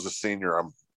A&M when I was a senior,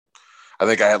 I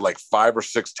think I had like 5 or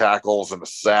 6 tackles and a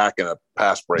sack and a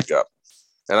pass breakup,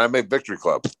 and I made Victory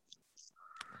Club.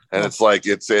 And it's like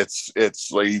it's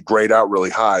like you grade out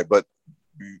really high, but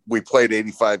we played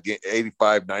 85,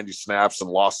 90 snaps and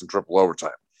lost in triple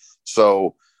overtime.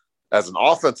 So, as an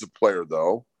offensive player,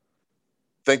 though,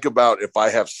 think about if I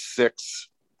have 6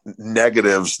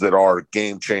 negatives that are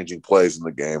game-changing plays in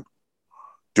the game.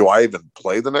 Do I even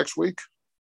play the next week?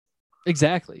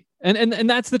 Exactly. And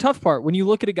that's the tough part. When you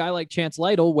look at a guy like Chance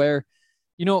Lytle, where,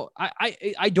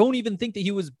 I don't even think that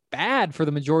he was bad for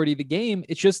the majority of the game.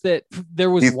 It's just that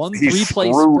there was one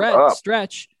 3-play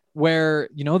stretch where,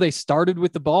 they started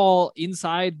with the ball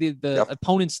inside the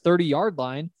opponent's 30-yard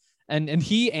line. And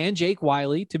he and Jake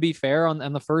Wiley, to be fair,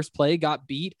 on the first play got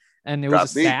beat, and it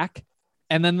was a sack.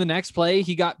 And then the next play,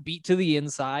 he got beat to the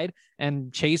inside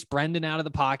and chased Brendon out of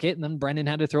the pocket. And then Brendon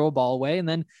had to throw a ball away. And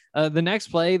then the next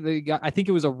play, I think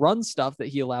it was a run stuff that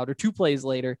he allowed, or 2 plays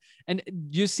later. And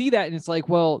you see that, and it's like,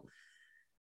 well,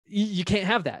 you can't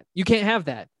have that. You can't have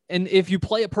that. And if you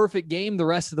play a perfect game the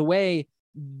rest of the way,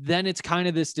 then it's kind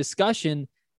of this discussion.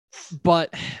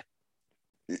 But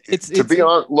it's to be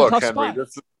honest, look, Henry,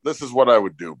 this is what I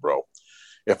would do, bro.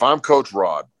 If I'm Coach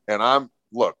Rod, and I'm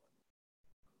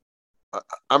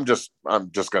just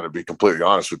going to be completely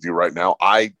honest with you right now.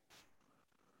 I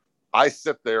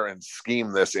sit there and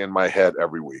scheme this in my head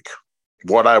every week,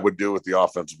 what I would do with the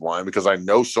offensive line, because I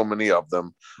know so many of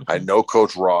them. I know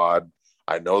Coach Rod.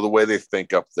 I know the way they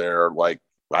think up there. Like,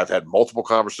 I've had multiple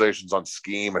conversations on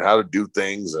scheme and how to do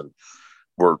things, and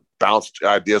we're bounced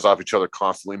ideas off each other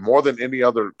constantly, more than any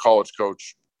other college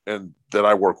coach that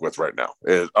I work with right now.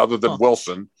 Other than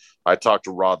Wilson, I talk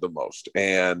to Rod the most.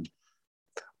 And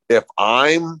if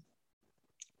I'm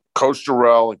Coach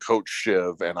Jarrell and Coach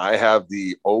Shiv, and I have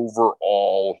the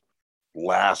overall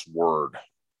last word,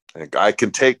 and I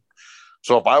can take,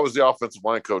 so if I was the offensive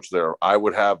line coach there, I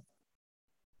would have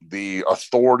the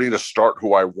authority to start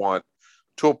who I want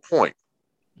to a point.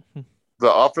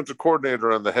 The offensive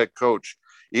coordinator and the head coach,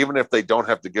 even if they don't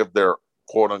have to give their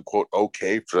quote unquote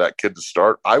okay for that kid to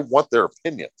start, I want their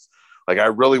opinions. Like, I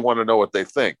really want to know what they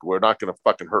think. We're not going to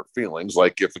fucking hurt feelings.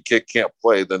 Like, if a kid can't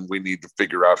play, then we need to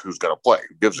figure out who's going to play.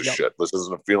 Who gives a shit? This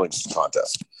isn't a feelings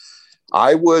contest.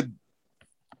 I would,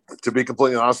 to be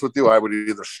completely honest with you, I would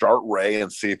either start Ray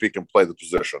and see if he can play the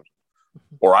position,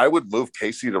 or I would move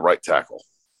Casey to right tackle.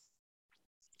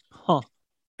 Huh.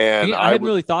 And I hadn't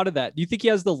really thought of that. Do you think he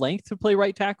has the length to play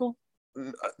right tackle?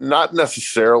 Not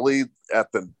necessarily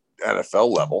at the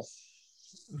NFL level.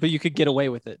 But you could get away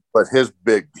with it. But his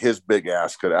big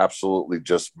ass could absolutely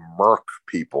just murk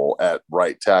people at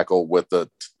right tackle with a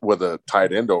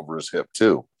tight end over his hip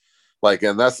too. Like,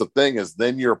 and that's the thing, is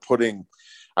then you're putting,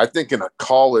 I think in a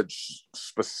college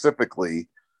specifically,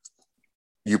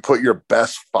 you put your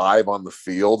best 5 on the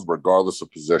field, regardless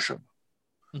of position.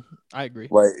 I agree.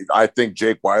 Like, I think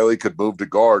Jake Wiley could move to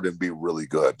guard and be really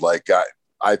good. Like,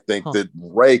 I think that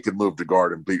Ray could move to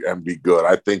guard and be good.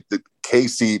 I think that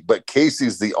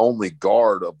Casey's the only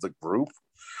guard of the group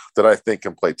that I think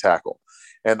can play tackle.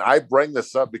 And I bring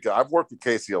this up because I've worked with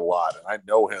Casey a lot, and I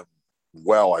know him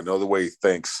well. I know the way he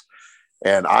thinks.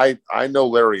 And I know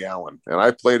Larry Allen, and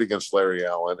I played against Larry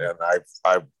Allen, and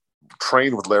I've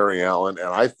trained with Larry Allen, and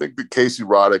I think that Casey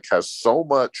Roddick has so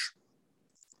much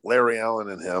Larry Allen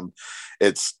in him,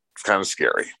 it's kind of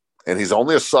scary. And he's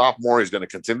only a sophomore. He's going to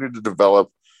continue to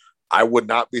develop. I would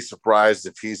not be surprised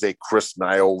if he's a Chris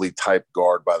Nioli type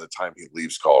guard by the time he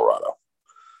leaves Colorado.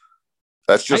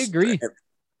 That's just, I agree.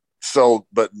 So,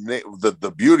 but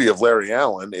the beauty of Larry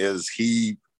Allen is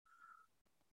he,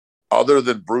 other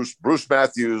than Bruce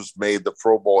Matthews made the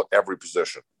Pro Bowl at every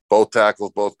position, both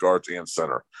tackles, both guards, and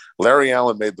center. Larry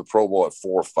Allen made the Pro Bowl at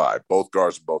 4 or 5, both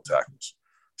guards and both tackles.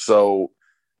 So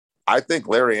I think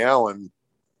Larry Allen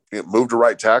moved to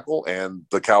right tackle, and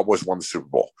the Cowboys won the Super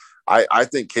Bowl. I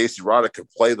think Casey Roddick could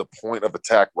play the point of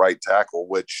attack right tackle,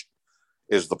 which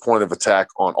is the point of attack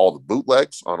on all the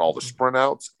bootlegs, on all the sprint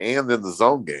outs, and in the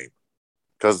zone game.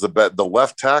 Because the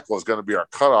left tackle is going to be our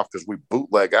cutoff because we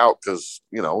bootleg out because,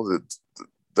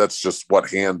 that's just what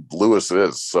hand Lewis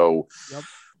is. So yep.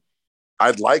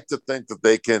 I'd like to think that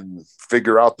they can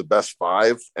figure out the best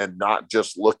 5 and not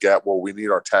just look at, well, we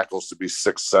need our tackles to be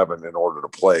 6'7" in order to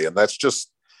play. And that's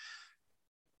just,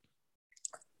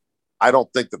 I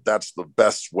don't think that that's the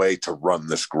best way to run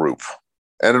this group.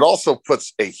 And it also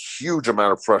puts a huge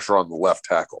amount of pressure on the left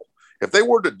tackle. If they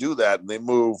were to do that and they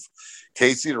move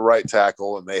Casey to right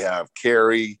tackle and they have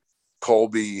Carey,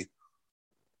 Colby,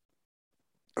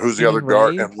 who's the other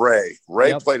guard, and Ray.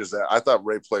 Ray played as that. I thought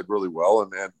Ray played really well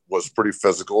and was pretty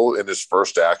physical in his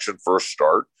first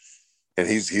start. And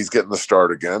he's getting the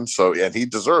start again. So, and he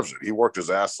deserves it. He worked his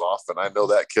ass off, and I know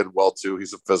that kid well too.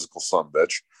 He's a physical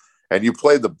sumbitch. And you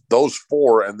play those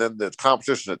 4, and then the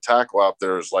competition at tackle out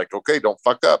there is like, okay, don't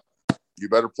fuck up. You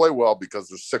better play well because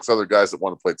there's 6 other guys that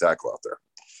want to play tackle out there.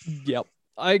 Yep.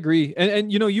 I agree.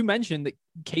 And you mentioned that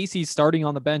Casey's starting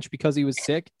on the bench because he was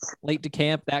sick, late to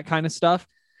camp, that kind of stuff.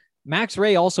 Max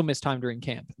Ray also missed time during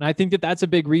camp. And I think that that's a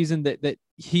big reason that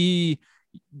he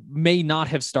may not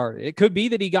have started. It could be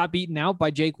that he got beaten out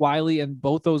by Jake Wiley and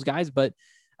both those guys, but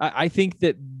I think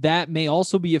that may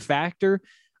also be a factor.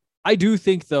 I do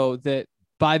think, though, that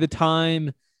by the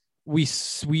time we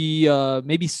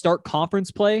maybe start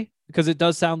conference play, because it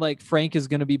does sound like Frank is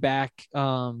going to be back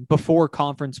before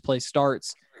conference play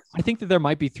starts, I think that there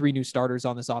might be 3 new starters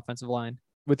on this offensive line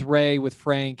with Ray, with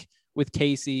Frank, with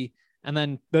Casey, and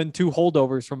then 2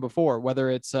 holdovers from before, whether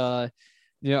it's, I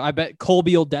bet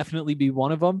Colby will definitely be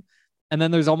one of them. And then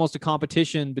there's almost a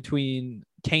competition between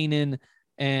Kanan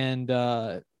and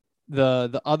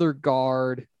the other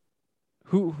guard.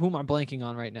 Who am I blanking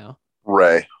on right now?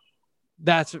 Ray.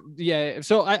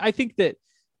 So I think that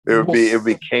it would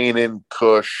be Kanan,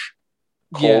 Cush,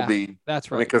 Colby. Yeah, that's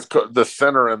right. Because the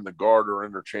center and the guard are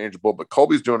interchangeable, but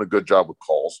Colby's doing a good job with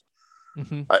calls.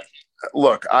 Mm-hmm.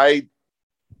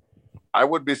 I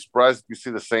would be surprised if you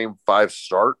see the same 5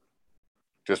 start,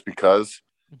 just because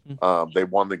they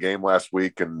won the game last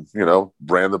week and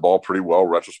ran the ball pretty well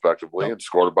retrospectively and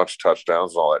scored a bunch of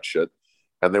touchdowns and all that shit.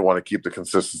 And they want to keep the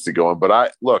consistency going.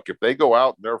 But if they go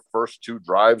out and their first 2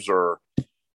 drives are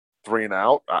 3 and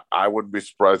out, I wouldn't be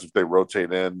surprised if they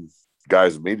rotate in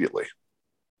guys immediately.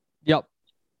 Yep.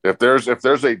 If there's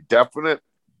a definite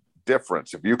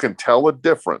difference, if you can tell a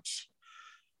difference,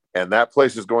 and that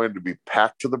place is going to be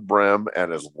packed to the brim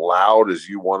and as loud as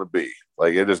you want to be,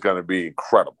 like, it is going to be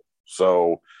incredible.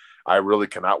 So I really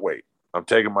cannot wait. I'm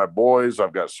taking my boys.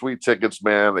 I've got sweet tickets,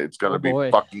 man. It's going to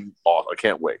be fucking awesome. I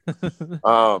can't wait.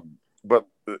 But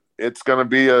it's going to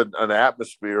be an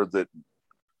atmosphere that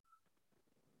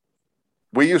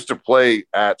we used to play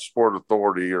at Sport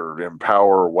Authority or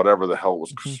Empower or whatever the hell it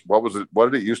was. Mm-hmm. What was it? What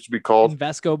did it used to be called?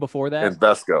 Invesco before that?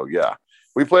 Invesco, yeah.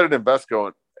 We played at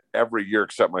Invesco every year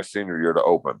except my senior year to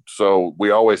open. So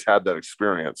we always had that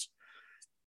experience.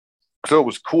 So it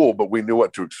was cool, but we knew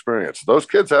what to experience. Those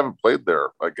kids haven't played there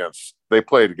they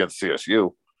played against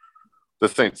CSU.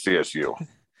 This ain't CSU.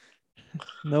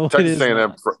 No, Texas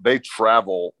A&M, they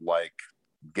travel like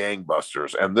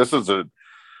gangbusters. And this is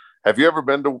have you ever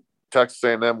been to Texas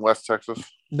A&M, West Texas?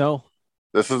 No.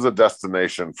 This is a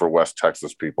destination for West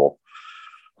Texas people.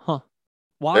 Huh.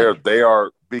 Why? They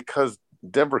are, because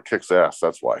Denver kicks ass.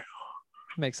 That's why.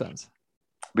 Makes sense.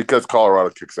 Because Colorado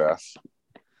kicks ass.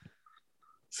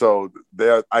 So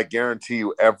I guarantee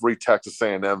you every Texas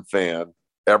A&M fan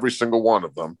every single one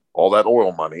of them, all that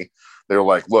oil money. They were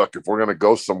like, look, if we're going to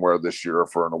go somewhere this year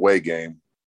for an away game,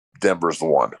 Denver's the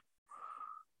one.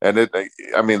 And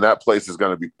that place is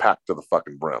going to be packed to the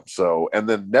fucking brim. So, and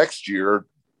then next year,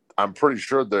 I'm pretty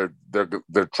sure they're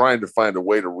trying to find a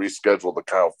way to reschedule the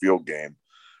Kyle Field game,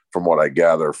 from what I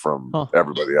gather from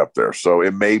everybody up there. So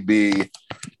it may be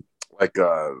like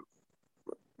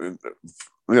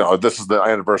this is the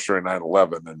anniversary of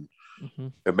 9/11, and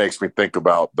it makes me think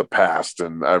about the past.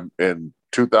 And in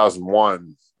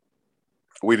 2001,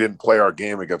 we didn't play our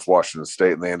game against Washington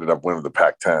State, and they ended up winning the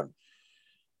Pac-10.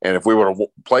 And if we would have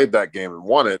played that game and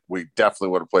won it, we definitely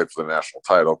would have played for the national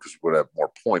title, because we would have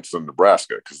more points than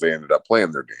Nebraska, because they ended up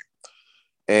playing their game.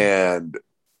 And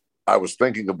I was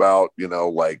thinking about,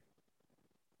 like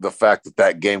the fact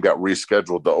that game got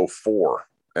rescheduled to 2004,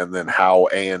 and then how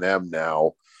A&M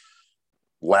now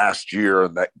last year,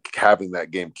 and that having that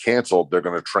game canceled, they're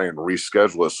going to try and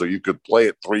reschedule it so you could play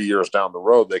it 3 years down the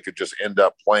road. They could just end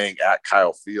up playing at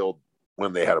Kyle Field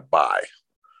when they had a bye.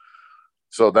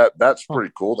 So that's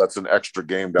pretty cool. That's an extra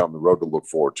game down the road to look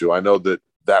forward to. I know that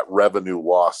revenue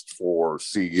lost for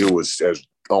CU is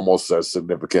almost as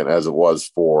significant as it was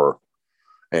for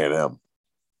A&M.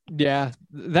 Yeah,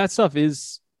 that stuff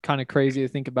is kind of crazy to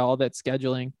think about, all that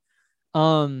scheduling.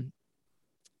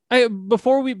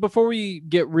 Before we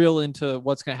get real into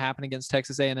what's going to happen against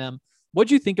Texas A&M, what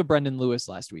did you think of Brendon Lewis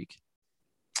last week?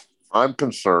 I'm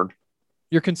concerned.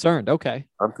 You're concerned. Okay.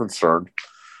 I'm concerned.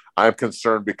 I'm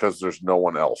concerned because there's no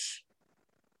one else.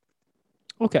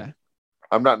 Okay.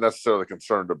 I'm not necessarily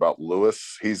concerned about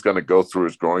Lewis. He's going to go through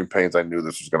his growing pains. I knew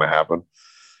this was going to happen.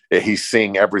 He's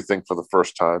seeing everything for the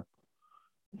first time.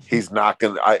 He's not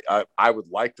going to, I would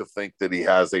like to think that he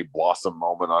has a blossom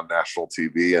moment on national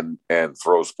TV and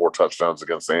throws 4 touchdowns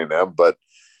against A&M. But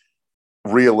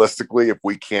realistically, if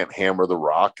we can't hammer the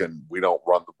rock and we don't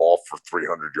run the ball for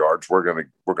 300 yards, we're going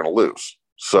to lose.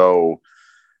 So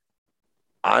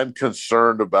I'm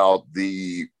concerned about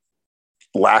the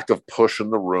lack of push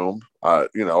in the room. I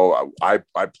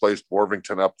placed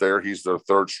Worthington up there. He's their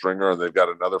third stringer, and they've got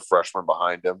another freshman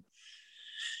behind him.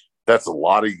 That's a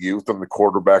lot of youth in the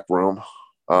quarterback room.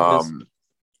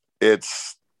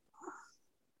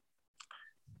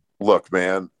 Look,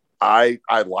 man, I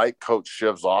like Coach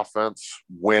Shiv's offense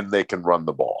when they can run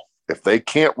the ball. If they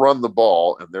can't run the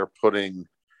ball and they're putting,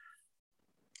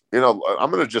 I'm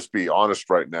going to just be honest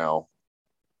right now.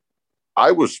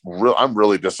 I'm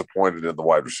really disappointed in the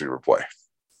wide receiver play.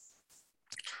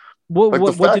 What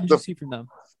did you see from them?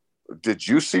 Did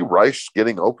you see Rice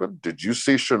getting open? Did you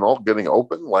see Chenault getting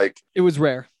open? Like, it was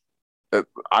rare.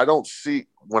 I don't see,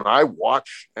 when I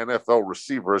watch NFL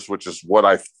receivers, which is what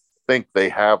I think they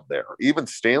have there. Even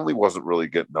Stanley wasn't really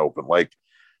getting open. Like,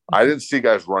 I didn't see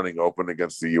guys running open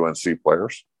against the UNC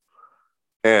players.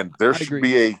 And there should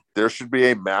be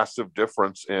a massive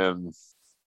difference in.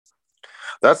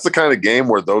 That's the kind of game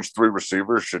where those 3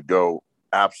 receivers should go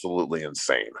absolutely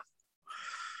insane.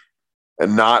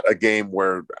 And not a game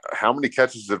where, how many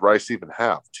catches did Rice even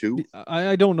have? 2?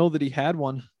 I don't know that he had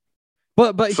one.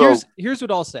 But so, here's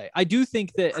what I'll say. I do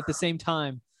think that at the same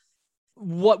time,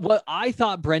 what I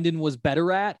thought Brendon was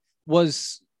better at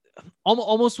was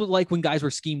almost like when guys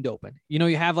were schemed open.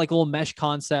 You have like a little mesh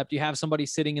concept. You have somebody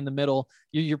sitting in the middle.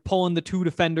 You're pulling the 2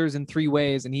 defenders in 3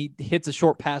 ways, and he hits a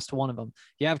short pass to one of them.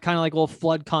 You have kind of like a little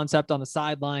flood concept on the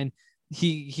sideline.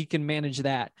 He can manage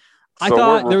that. So I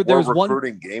thought there's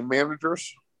recruiting game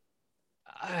managers.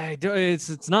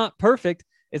 It's not perfect.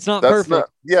 It's not perfect.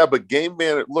 But game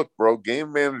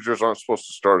managers aren't supposed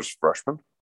to start as freshmen.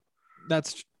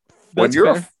 That's when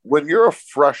fair. When you're a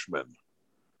freshman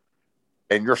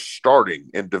and you're starting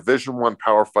in Division I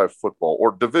Power 5 football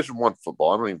or Division I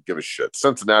football, I don't even give a shit.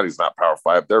 Cincinnati's not Power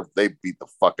 5. They beat the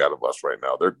fuck out of us right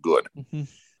now. They're good. Mm-hmm.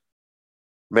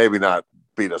 Maybe not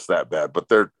beat us that bad, but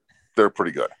they're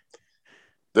pretty good.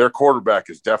 Their quarterback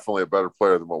is definitely a better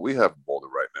player than what we have in Boulder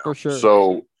right now. For sure.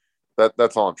 So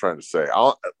that's all I'm trying to say.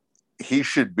 We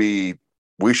should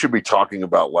be talking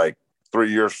about, like, 3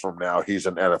 years from now, he's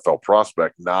an NFL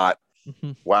prospect, not,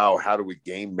 wow, how do we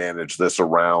game manage this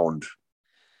around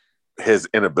his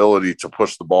inability to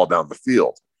push the ball down the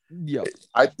field? Yep.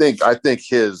 I think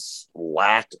his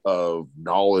lack of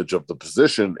knowledge of the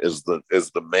position is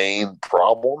the main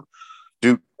problem.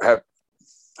 Dude,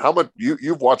 how much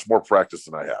you've watched more practice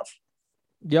than I have?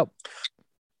 Yep.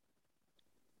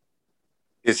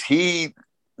 Is he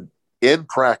in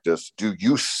practice? Do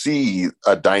you see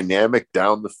a dynamic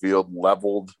down the field,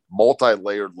 leveled,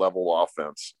 multi-layered level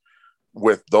offense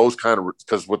with those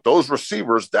because with those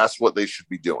receivers, that's what they should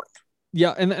be doing.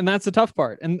 Yeah, and that's the tough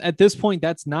part. And at this point,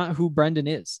 that's not who Brendon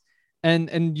is.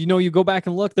 And you go back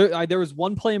and look, there was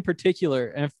one play in particular,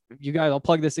 and if you guys, I'll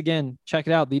plug this again, check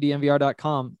it out,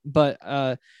 thednvr.com. But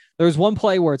there was one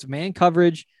play where it's man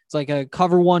coverage. It's like a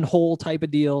cover one hole type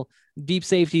of deal, deep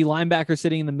safety, linebacker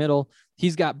sitting in the middle.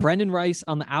 He's got Brendan Rice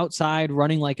on the outside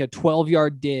running like a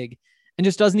 12-yard dig and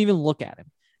just doesn't even look at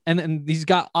him. And he's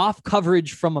got off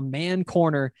coverage from a man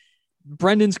corner.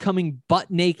 Brendan's coming butt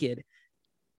naked.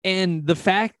 And the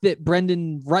fact that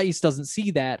Brendan Rice doesn't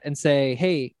see that and say,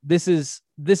 hey, this is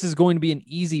going to be an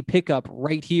easy pickup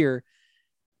right here,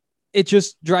 it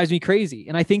just drives me crazy.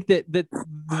 And I think that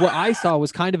what I saw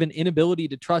was kind of an inability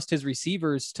to trust his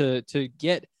receivers to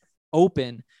get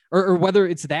open, or whether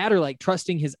it's that, or like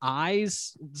trusting his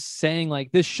eyes, saying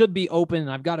like, this should be open,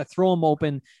 I've got to throw him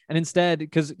open. And instead,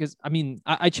 because I mean,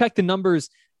 I checked the numbers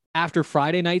after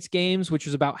Friday night's games, which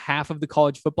was about half of the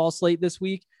college football slate this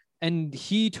week. And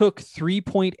he took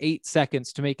 3.8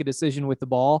 seconds to make a decision with the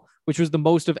ball, which was the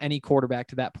most of any quarterback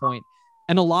to that point.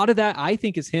 And a lot of that, I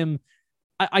think, is him.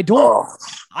 I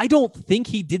don't think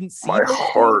he didn't see my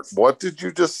heart. Things. What did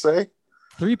you just say?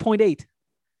 3.8.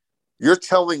 You're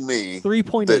telling me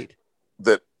 3.8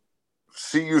 that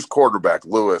CU's quarterback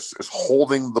Lewis is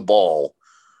holding the ball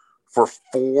for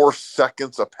 4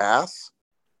 seconds a pass?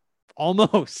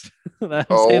 Almost. I'm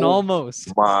saying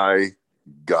almost. My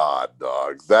God,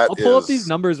 dog. I'll pull up these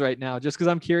numbers right now just because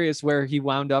I'm curious where he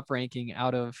wound up ranking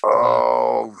out of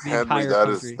Henry,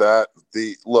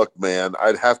 look, man,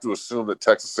 I'd have to assume that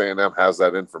Texas A&M has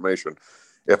that information.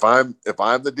 If I'm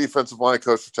the defensive line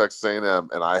coach for Texas A&M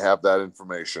and I have that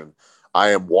information, I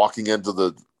am walking into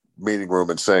the meeting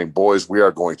room and saying, boys, we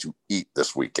are going to eat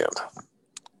this weekend.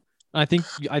 I think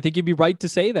you'd be right to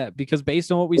say that, because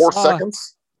based on what we 4 saw,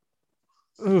 seconds.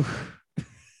 Oof.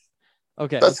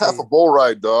 Okay, that's half a bull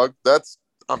ride, dog.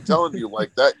 I'm telling you,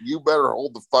 like that. You better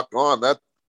hold the fuck on. That,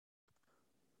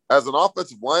 as an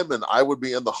offensive lineman, I would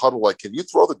be in the huddle like, can you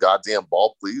throw the goddamn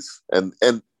ball, please? And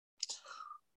I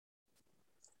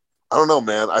don't know,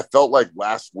 man. I felt like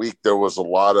last week there was a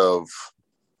lot of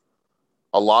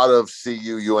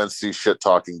CU UNC shit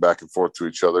talking back and forth to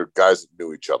each other. Guys that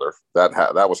knew each other.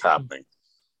 That was happening.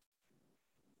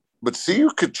 But CU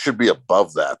should be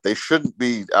above that. They shouldn't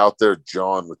be out there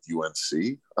jawing with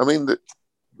UNC. I mean,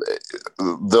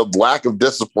 the lack of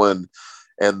discipline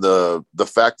and the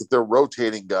fact that they're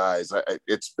rotating guys,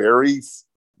 it's very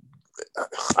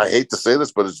 – I hate to say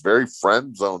this, but it's very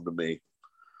friend zone to me.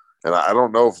 And I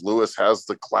don't know if Lewis has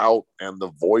the clout and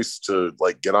the voice to,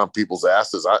 like, get on people's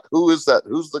asses. Who is that?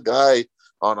 Who's the guy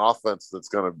on offense that's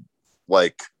going to,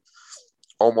 like,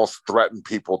 almost threaten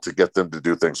people to get them to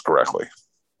do things correctly?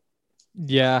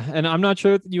 Yeah, and I'm not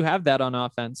sure you have that on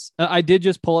offense. I did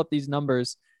just pull up these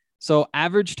numbers. So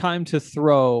average time to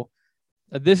throw,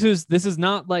 this is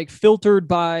not like filtered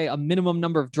by a minimum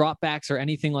number of dropbacks or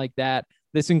anything like that.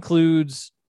 This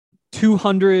includes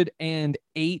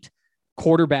 208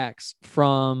 quarterbacks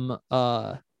from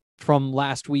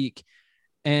last week.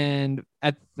 And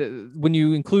when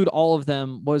you include all of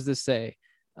them, what does this say?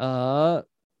 I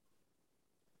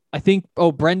think,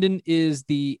 Brendan is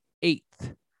the 8th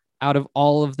out of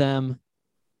all of them.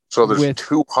 So there's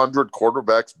 200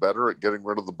 quarterbacks better at getting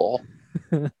rid of the ball?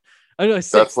 I know,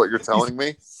 that's what you're telling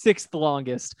me? 6th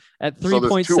longest at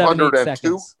 3.78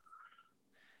 seconds.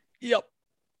 Yep.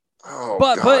 Oh,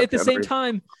 but God, at the same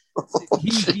time,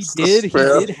 he did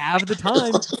have the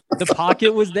time. The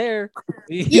pocket was there.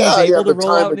 He was able to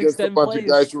roll out and extend plays. A bunch of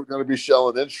guys who are going to be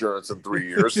shelling insurance in 3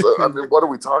 years. So, I mean, what are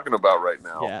we talking about right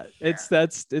now? Yeah, it's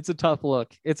a tough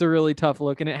look. It's a really tough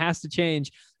look, and it has to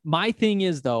change. My thing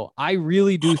is, though, I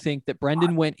really do think that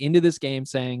Brendan went into this game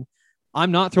saying,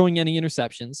 I'm not throwing any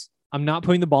interceptions. I'm not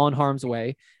putting the ball in harm's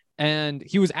way. And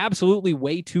he was absolutely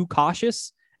way too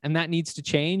cautious, and that needs to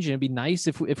change. And it'd be nice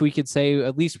if we could say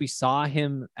at least we saw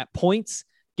him at points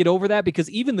get over that, because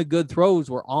even the good throws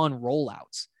were on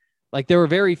rollouts. Like, there were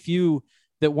very few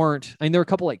that weren't. I mean, there were a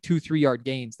couple like 2-3 yard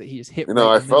gains that he just hit.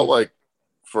 I felt like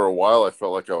for a while, I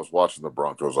felt like I was watching the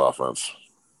Broncos offense.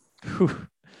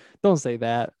 Don't say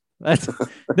that.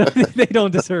 They don't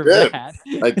deserve that.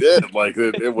 I did. Like,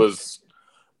 it was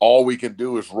all we can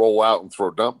do is roll out and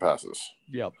throw dump passes.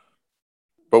 Yep.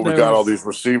 But we got all these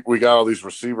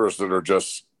receivers that are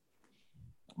just,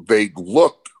 they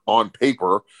look on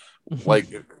paper like,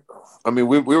 I mean,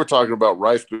 we were talking about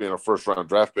Rice being a first round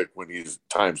draft pick when his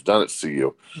time's done at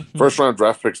CU. First round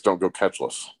draft picks don't go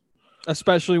catchless,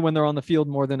 especially when they're on the field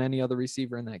more than any other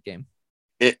receiver in that game.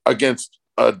 Against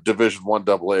a Division I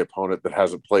AA opponent that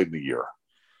hasn't played in a year.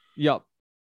 Yep.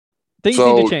 Things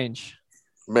need to change.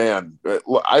 Man,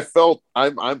 I felt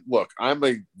I'm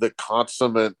the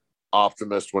consummate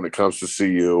optimist when it comes to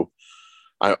CU.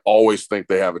 I always think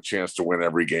they have a chance to win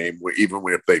every game, even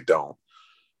if they don't.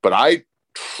 But I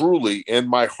truly, in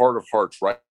my heart of hearts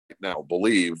right now,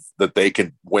 believe that they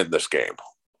can win this game.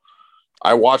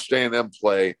 I watched A&M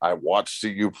play, I watched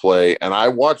CU play, and I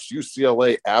watched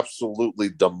UCLA absolutely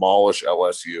demolish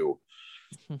LSU.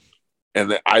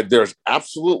 And there's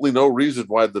absolutely no reason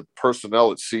why the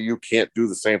personnel at CU can't do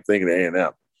the same thing at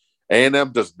A&M.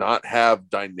 A&M does not have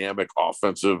dynamic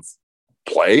offensive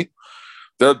play.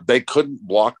 They couldn't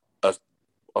block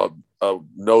a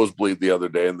nosebleed the other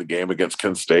day in the game against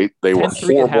Kent State. They were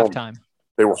horrible at halftime.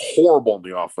 They were horrible in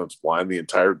the offensive line the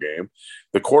entire game.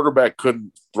 The quarterback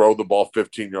couldn't throw the ball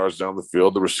 15 yards down the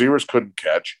field. The receivers couldn't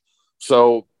catch.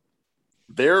 So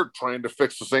they're trying to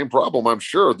fix the same problem. I'm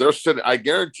sure they're sitting. I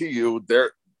guarantee you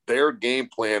their game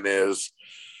plan is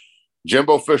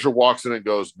Jimbo Fisher walks in and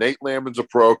goes, Nate Landman's a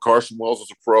pro, Carson Wells is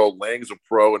a pro, Lang's a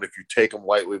pro, and if you take them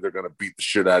lightly, they're going to beat the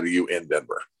shit out of you in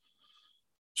Denver.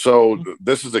 So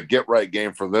this is a get-right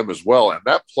game for them as well. And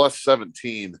that plus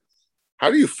 17, how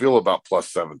do you feel about plus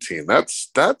 17?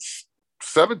 That's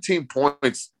 17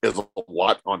 points is a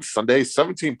lot on Sunday.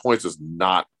 17 points is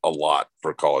not a lot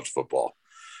for college football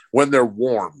when they're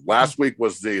warm. Last week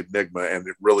was the enigma, and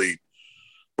it really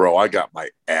 – bro, I got my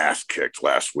ass kicked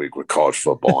last week with college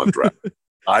football and draft.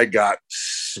 I got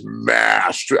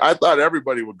smashed. I thought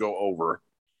everybody would go over.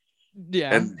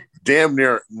 Yeah. And damn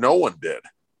near no one did.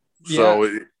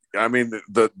 So, I mean,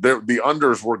 the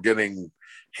unders were getting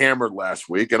hammered last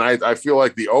week, and I feel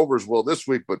like the overs will this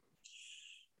week, but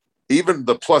even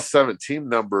the plus 17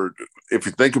 number, if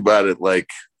you think about it,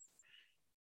 like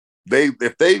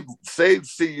if they say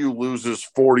CU loses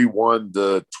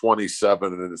 41-27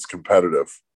 and it's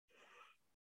competitive,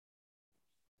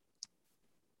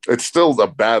 it's still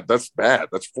that's bad.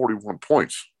 That's 41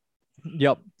 points.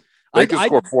 Yep. They can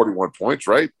score 41 points,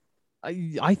 right?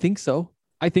 I think so.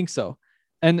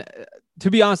 And to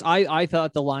be honest, I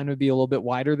thought the line would be a little bit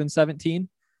wider than 17.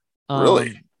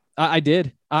 Really? I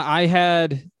did. I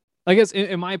had, I guess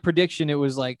in my prediction, it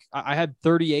was like I had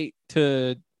 38-17.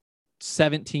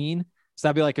 So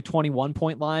that'd be like a 21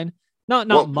 point line. Not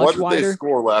much what did wider. They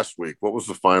score last week? What was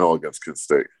the final against Kent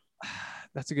State?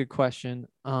 That's a good question.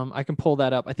 I can pull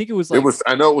that up. I think it was like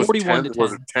I know it was 41 10. to 10.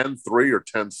 Was it 10-3 or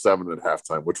 10-7 at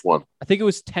halftime? Which one? I think it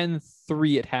was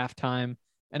 10-3 at halftime,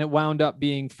 and it wound up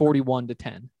being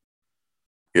 41-10.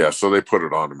 Yeah, so they put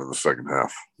it on him in the second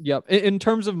half. Yep. In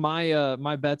terms of my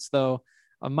my bets, though,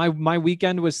 my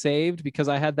weekend was saved because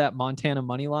I had that Montana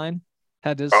money line.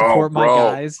 Had to support my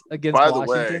guys against Washington. By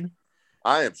the way,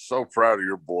 I am so proud of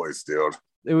your boys, dude.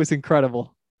 It was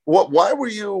incredible. Why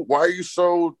are you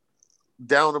so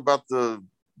down about the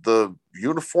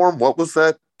uniform? What was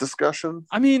that discussion?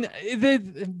 I mean,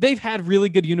 they've had really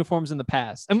good uniforms in the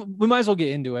past, and we might as well get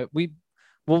into it.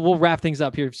 We'll wrap things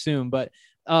up here soon, but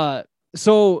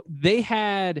so they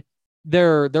had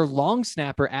their long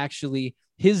snapper. Actually,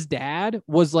 his dad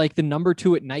was like the number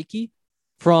 2 at Nike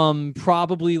from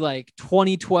probably like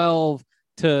 2012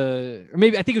 to, or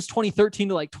maybe I think it was 2013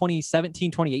 to like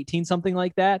 2017, 2018, something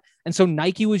like that. And so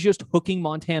Nike was just hooking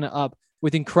Montana up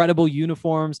with incredible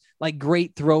uniforms, like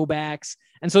great throwbacks.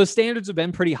 And so the standards have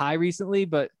been pretty high recently,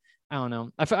 but I don't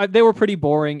know. They were pretty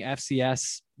boring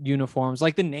FCS uniforms.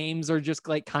 Like the names are just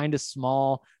like kind of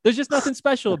small. There's just nothing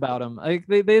special about them. Like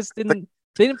they just didn't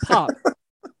pop.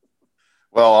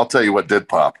 Well, I'll tell you what did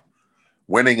pop.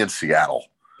 Winning in Seattle.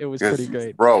 It was pretty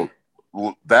great. Bro,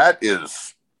 that's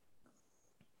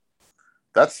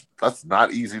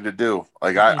not easy to do.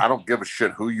 Like I don't give a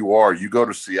shit who you are. You go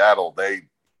to Seattle,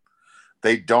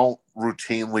 they don't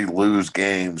routinely lose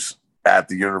games at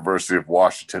the University of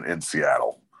Washington in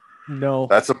Seattle. No.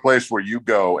 That's a place where you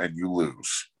go and you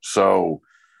lose. So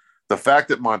the fact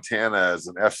that Montana is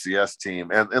an FCS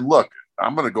team, and look,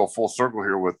 I'm going to go full circle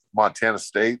here with Montana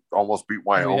State, almost beat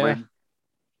Wyoming,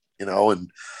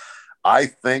 and I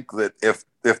think that if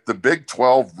the Big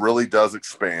 12 really does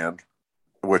expand,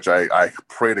 which I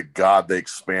pray to God they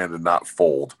expand and not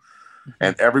fold,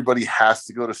 and everybody has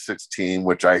to go to 16,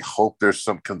 which I hope there's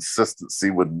some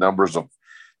consistency with numbers of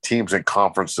teams and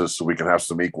conferences so we can have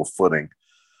some equal footing.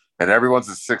 And everyone's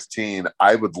at 16.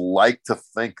 I would like to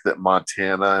think that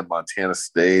Montana and Montana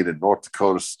State and North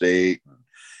Dakota State and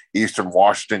Eastern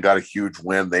Washington got a huge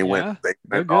win. They went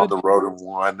on the road and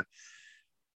won.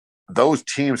 Those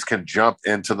teams can jump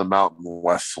into the Mountain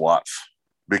West slots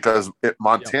because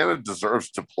Montana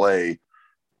deserves to play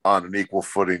on an equal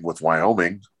footing with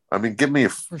Wyoming. I mean, give me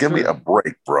a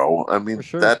break, bro. I mean,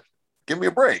 give me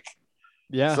a break.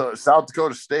 Yeah. So South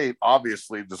Dakota State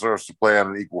obviously deserves to play on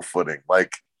an equal footing.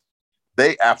 Like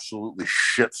they absolutely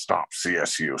shit stomped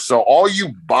CSU. So all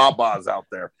you babas out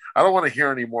there, I don't want to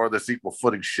hear any more of this equal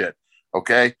footing shit.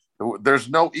 Okay, there's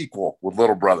no equal with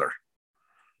little brother.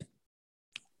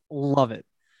 Love it.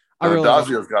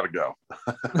 Dazio's got to go.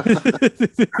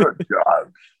 Good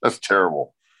God, that's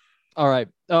terrible. All right.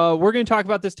 We're going to talk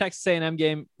about this Texas A&M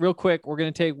game real quick. We're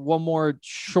going to take one more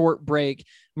short break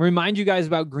and remind you guys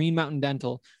about Green Mountain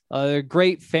Dental. They're a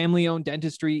great family-owned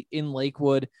dentistry in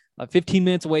Lakewood, 15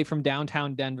 minutes away from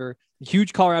downtown Denver.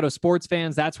 Huge Colorado sports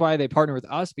fans. That's why they partner with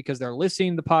us, because they're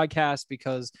listening to the podcast,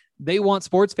 because they want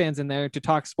sports fans in there to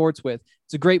talk sports with.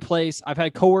 It's a great place. I've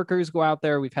had coworkers go out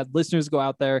there. We've had listeners go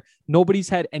out there. Nobody's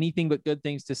had anything but good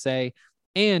things to say.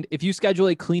 And if you schedule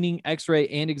a cleaning, x-ray,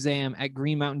 and exam at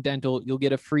Green Mountain Dental, you'll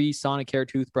get a free Sonicare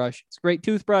toothbrush. It's a great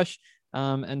toothbrush.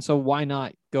 And so why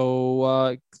not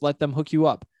go let them hook you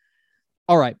up?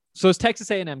 All right. So it's Texas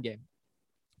A&M game.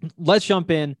 Let's jump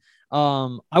in.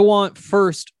 I want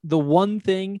first the one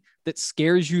thing that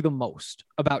scares you the most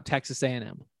about Texas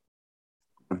A&M.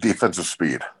 Defensive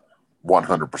speed,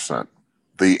 100%.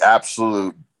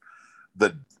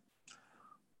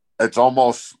 It's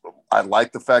almost, I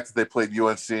like the fact that they played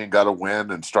UNC and got a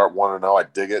win and start 1-0. I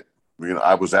dig it.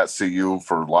 I was at CU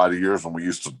for a lot of years when we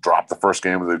used to drop the first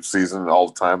game of the season all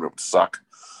the time. It would suck.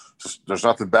 There's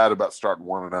nothing bad about starting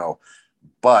 1-0,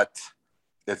 but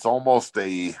it's almost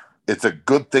it's a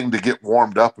good thing to get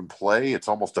warmed up and play. It's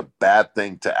almost a bad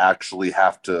thing to actually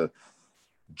have to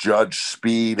judge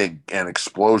speed and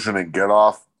explosion and get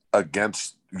off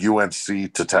against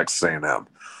UNC to Texas A&M.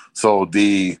 So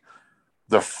the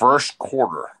first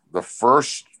quarter, the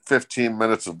first 15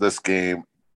 minutes of this game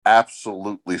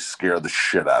absolutely scare the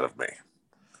shit out of me.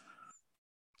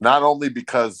 Not only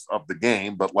because of the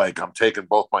game, but like I'm taking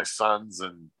both my sons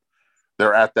and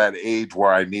they're at that age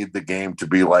where I need the game to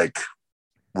be like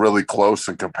really close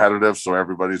and competitive. So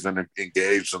everybody's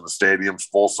engaged and the stadium's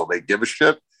full. So they give a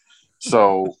shit.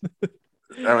 So, I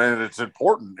mean, it's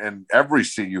important, and every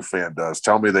CU fan does.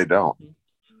 Tell me they don't.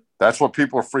 That's what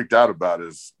people are freaked out about,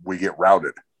 is we get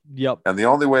routed. Yep. And the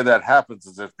only way that happens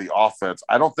is if the offense,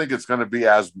 I don't think it's going to be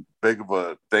as big of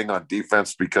a thing on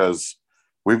defense, because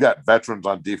we've got veterans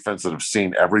on defense that have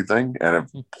seen everything and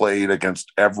have played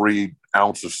against every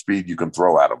ounce of speed you can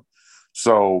throw at them.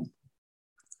 So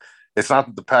it's not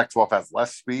that the Pac-12 has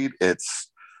less speed.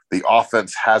 It's the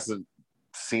offense hasn't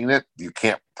seen it. You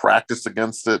can't practice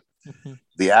against it.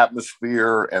 The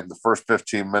atmosphere and the first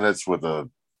 15 minutes with a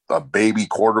baby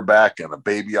quarterback and a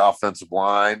baby offensive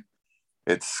line,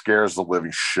 it scares the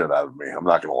living shit out of me. I'm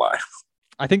not going to lie.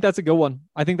 I think that's a good one.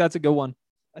 I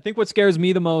think what scares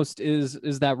me the most is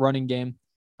that running game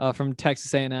from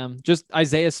Texas A&M. Just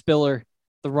Isaiah Spiller,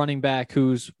 the running back,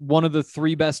 who's one of the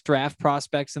 3 best draft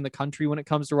prospects in the country when it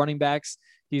comes to running backs.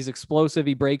 He's explosive.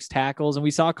 He breaks tackles. And we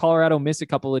saw Colorado miss a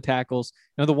couple of tackles.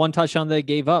 The one touchdown they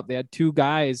gave up, they had 2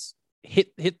 guys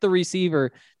hit the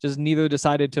receiver. Just neither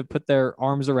decided to put their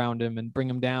arms around him and bring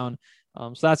him down.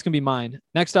 So that's going to be mine.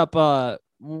 Next up,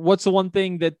 what's the one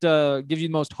thing that gives you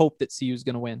the most hope that CU is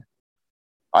going to win?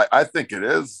 I think it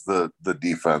is the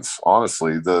defense.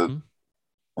 Honestly,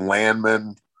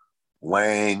 Landman,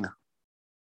 Lang,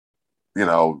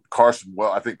 Carson.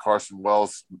 Well, I think Carson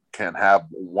Wells can have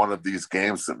one of these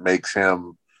games that makes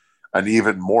him an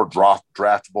even more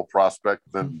draftable prospect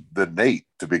than Nate,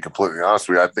 to be completely honest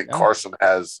with you. I think Carson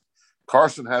has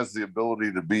the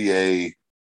ability to be a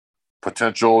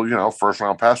potential, first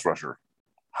round pass rusher,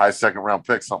 high second round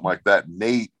pick, something like that.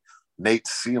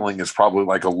 Nate's ceiling is probably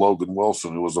like a Logan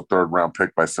Wilson, who was a 3rd round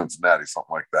pick by Cincinnati,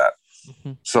 something like that.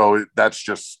 So that's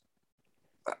just,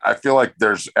 I feel like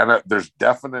there's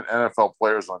definite NFL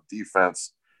players on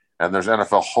defense, and there's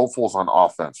NFL hopefuls on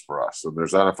offense for us, and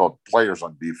there's NFL players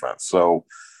on defense. So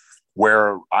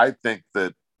where I think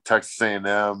that Texas A&M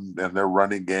and their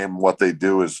running game, what they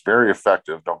do is very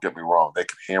effective. Don't get me wrong. They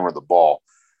can hammer the ball.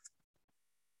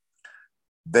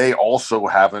 They also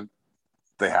haven't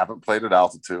played at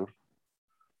altitude.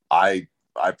 I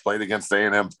played against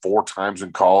A&M 4 times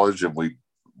in college, and we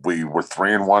were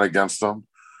 3-1 against them.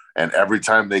 And every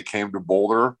time they came to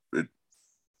Boulder,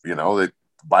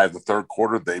 by the 3rd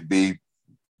quarter, they'd be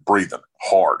breathing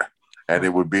hard, and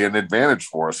it would be an advantage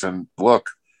for us. And look,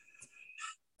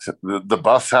 the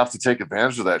Buffs have to take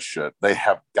advantage of that shit. They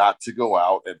have got to go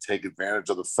out and take advantage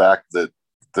of the fact that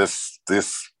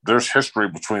there's history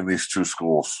between these 2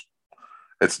 schools.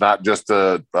 It's not just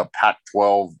a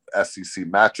Pac-12 SEC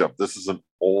matchup. This is an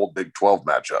old Big 12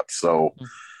 matchup. So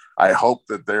I hope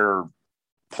that they're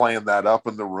playing that up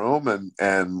in the room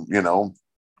and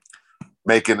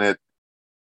making it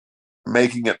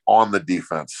making it on the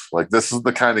defense. Like, this is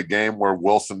the kind of game where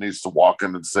Wilson needs to walk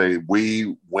in and say,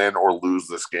 we win or lose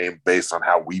this game based on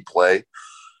how we play.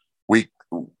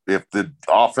 If the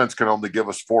offense can only give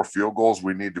us 4 field goals,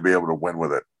 we need to be able to win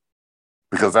with it,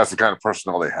 because that's the kind of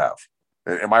personnel they have.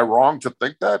 Am I wrong to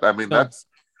think that? I mean, No. that's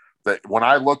that when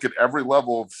I look at every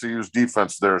level of CU's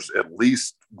defense, there's at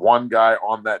least one guy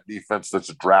on that defense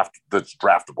that's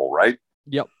draftable, right?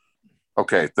 Yep.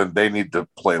 Okay, then they need to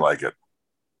play like it.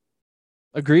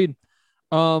 Agreed.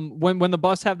 When the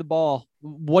Buffs have the ball,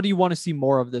 what do you want to see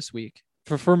more of this week?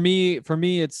 For me,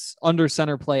 it's under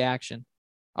center play action.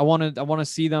 I want to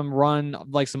see them run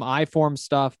like some I form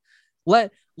stuff.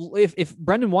 If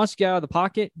Brendon wants to get out of the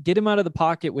pocket, get him out of the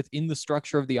pocket within the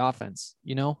structure of the offense.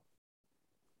 You know,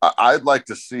 I'd like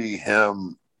to see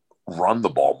him run the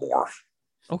ball more.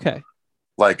 Okay.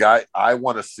 Like I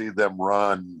want to see them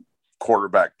run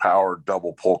quarterback power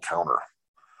double pull counter.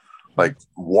 Like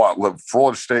what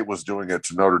Florida State was doing it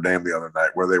to Notre Dame the other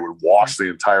night, where they would wash the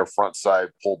entire front side,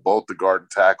 pull both the guard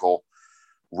and tackle,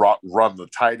 run the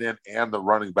tight end and the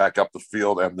running back up the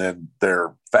field, and then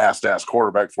their fast-ass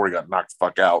quarterback before he got knocked the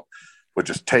fuck out would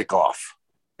just take off.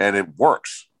 And it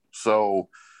works. So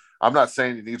I'm not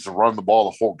saying he needs to run the ball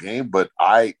the whole game, but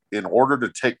in order to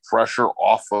take pressure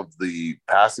off of the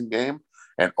passing game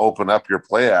and open up your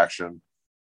play action,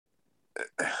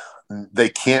 they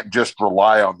can't just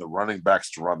rely on the running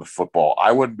backs to run the football.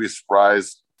 I wouldn't be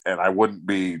surprised, and I wouldn't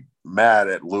be mad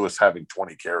at Lewis having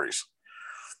 20 carries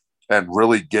and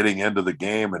really getting into the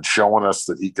game and showing us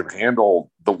that he can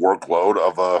handle the workload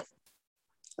of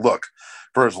look,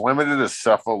 for as limited as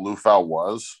Cepha Lufau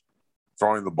was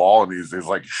throwing the ball, and he's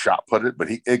like shot put it, but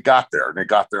it got there, and it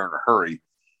got there in a hurry.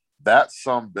 That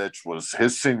sumbitch was,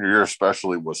 his senior year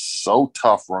especially, was so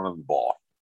tough running the ball.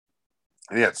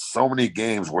 And he had so many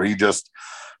games where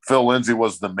Phil Lindsay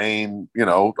was the main,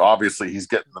 obviously he's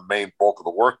getting the main bulk of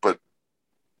the work, but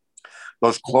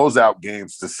those closeout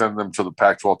games to send them to the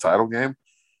Pac-12 title game,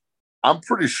 I'm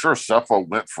pretty sure Cepha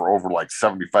went for over like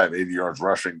 75, 80 yards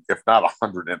rushing, if not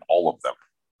 100 in all of them,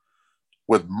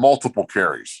 with multiple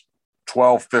carries,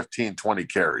 12, 15, 20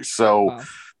 carries. So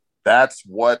that's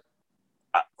what,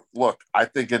 look, I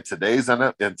think in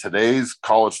today's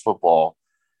college football,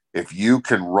 if you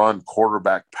can run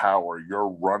quarterback power, you're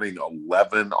running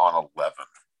 11 on 11.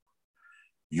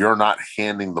 You're not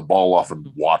handing the ball off and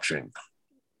watching.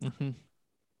 Mm-hmm.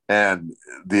 And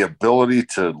the ability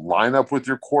to line up with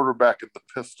your quarterback at the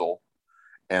pistol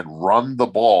and run the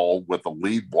ball with a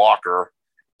lead blocker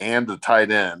and the tight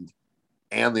end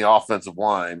and the offensive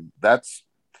line,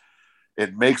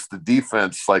 it makes the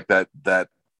defense like that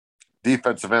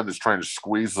defensive end is trying to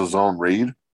squeeze the zone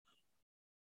read.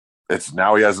 It's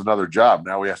now he has another job.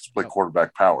 Now he has to play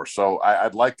quarterback power. So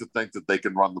I'd like to think that they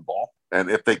can run the ball. And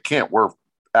if they can't, we're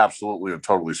absolutely and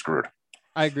totally screwed.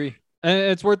 I agree. And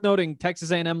it's worth noting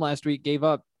Texas A&M last week gave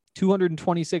up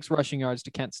 226 rushing yards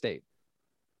to Kent State.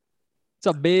 It's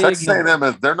a big Texas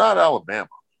A&M, they're not Alabama.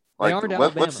 They aren't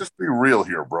Alabama. Let's just be real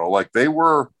here, bro. Like, they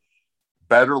were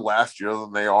better last year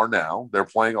than they are now. They're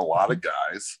playing a lot of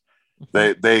guys.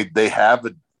 They have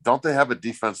don't they have a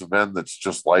defensive end that's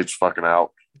just lights fucking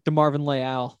out? DeMarvin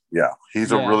Leal. Yeah,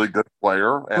 he's a really good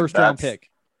player. And first round pick.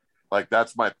 Like,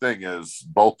 that's my thing is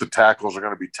both the tackles are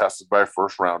going to be tested by a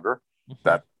first rounder.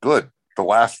 That's good. The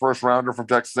last first rounder from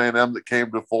Texas A&M that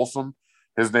came to Folsom,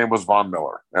 his name was Von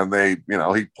Miller. And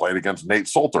he played against Nate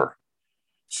Solter.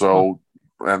 So,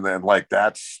 and then like,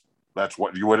 that's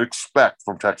what you would expect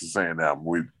from Texas A&M.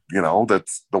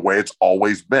 That's the way it's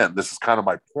always been. This is kind of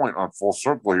my point on full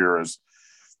circle here is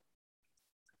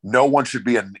no one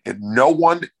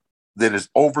that is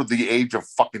over the age of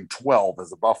fucking 12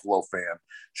 as a Buffalo fan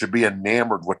should be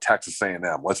enamored with Texas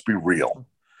A&M. Let's be real.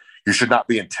 You should not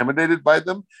be intimidated by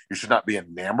them. You should not be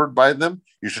enamored by them.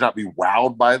 You should not be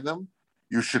wowed by them.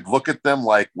 You should look at them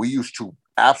like we used to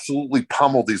absolutely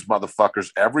pummel these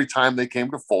motherfuckers every time they came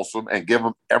to Folsom and give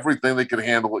them everything they could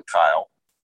handle at Kyle.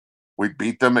 We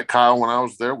beat them at Kyle when I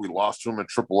was there. We lost to them in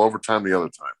triple overtime the other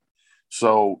time.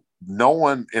 So no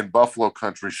one in Buffalo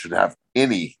country should have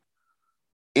any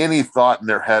thought in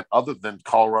their head other than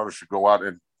Colorado should go out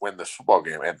and win this football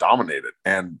game and dominate it.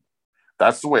 And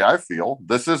that's the way I feel.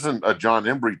 This isn't a John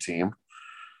Embry team.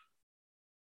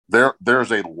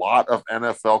 There's a lot of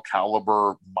NFL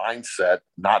caliber mindset,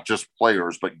 not just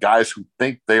players, but guys who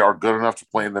think they are good enough to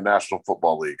play in the National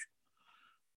Football League.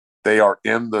 They are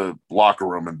in the locker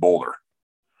room in Boulder.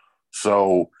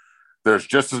 So there's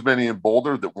just as many in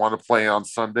Boulder that want to play on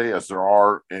Sunday as there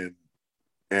are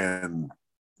in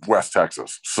West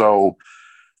Texas. So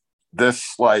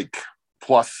this like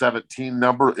plus 17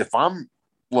 number, if I'm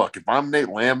look, if I'm Nate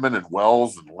Landman and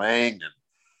Wells and Lang, and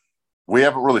we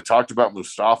haven't really talked about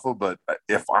Mustafa, but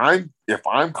if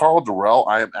I'm Carl Durrell,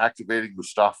 I am activating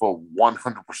Mustafa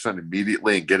 100%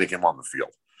 immediately and getting him on the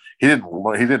field. He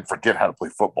didn't forget how to play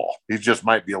football. He just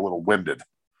might be a little winded.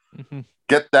 Mm-hmm.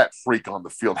 Get that freak on the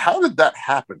field. How did that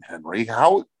happen, Henry?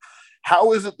 How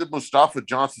is it that Mustafa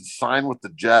Johnson signed with the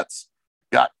Jets,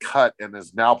 got cut, and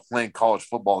is now playing college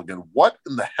football again? What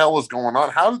in the hell is going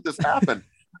on? How did this happen?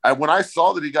 When I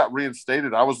saw that he got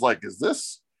reinstated, I was like, is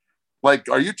this like,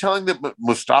 are you telling that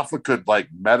Mustafa could like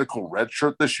medical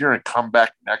redshirt this year and come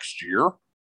back next year?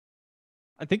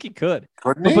 I think he could.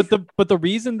 Couldn't he? But the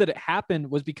reason that it happened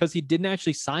was because he didn't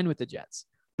actually sign with the Jets.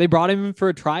 They brought him in for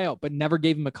a tryout, but never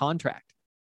gave him a contract.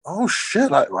 Oh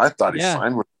shit! I thought he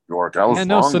signed with New York. I was wrong.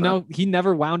 No. So then. now he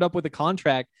never wound up with a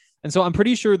contract, and so I'm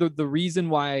pretty sure the reason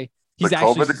why he's the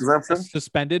actually COVID exemption?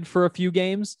 Suspended for a few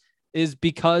games is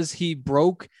because he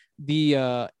broke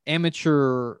the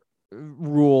amateur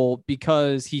rule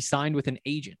because he signed with an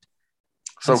agent.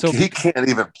 So he can't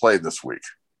even play this week.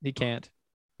 He can't.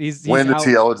 He's when out. Is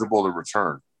he eligible to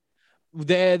return?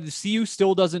 The CU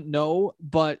still doesn't know,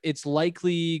 but it's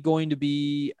likely going to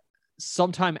be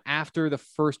sometime after the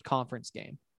first conference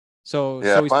game. So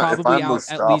he's probably out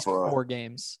Mustafa, at least 4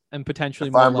 games and potentially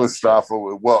if more. I'm Mustafa,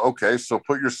 well, okay, so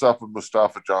put yourself in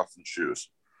Mustafa Johnson's shoes.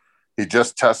 He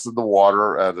just tested the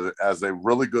water as a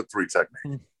really good 3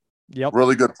 technique. Yep.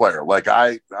 Really good player. Like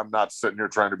I'm not sitting here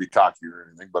trying to be cocky or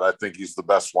anything, but I think he's the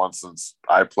best one since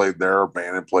I played there, or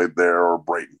Bannon played there, or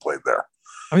Brayton played there.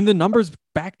 I mean, the numbers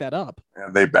back that up.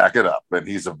 And they back it up. And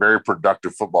he's a very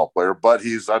productive football player, but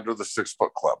he's under the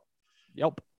 6-foot club.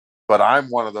 Yep. But I'm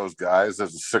one of those guys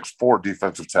as a 6'4"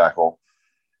 defensive tackle.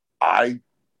 I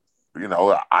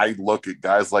look at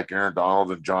guys like Aaron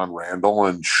Donald and John Randall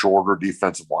and shorter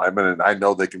defensive linemen, and I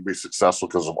know they can be successful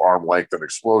because of arm length and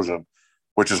explosion,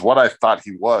 which is what I thought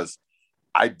he was.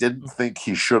 I didn't think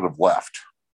he should have left.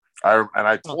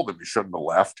 I told him he shouldn't have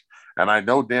left. And I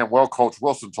know damn well Coach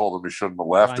Wilson told him he shouldn't have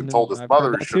left and told his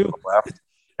mother he shouldn't have left.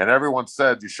 And everyone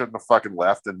said you shouldn't have fucking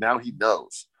left. And now he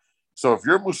knows. So if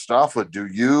you're Mustafa, do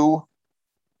you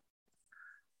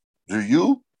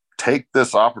take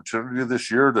this opportunity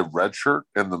this year to redshirt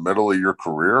in the middle of your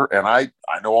career? And I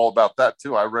know all about that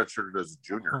too. I redshirted as a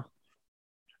junior.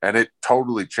 And it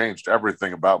totally changed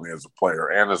everything about me as a player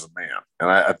and as a man.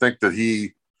 And I think that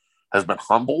he has been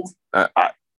humbled.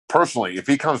 Personally, if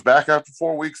he comes back after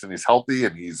 4 weeks and he's healthy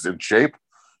and he's in shape,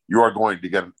 you are going to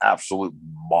get an absolute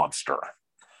monster.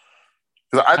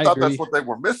 Because I thought that's what they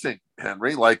were missing,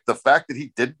 Henry. Like the fact that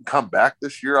he didn't come back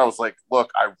this year, I was like,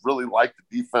 look, I really like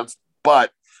the defense,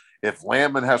 but if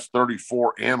Landman has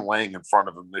 34 and Lang in front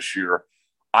of him this year,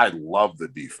 I love the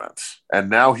defense. And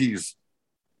now he's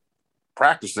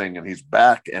practicing and he's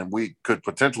back, and we could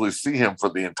potentially see him for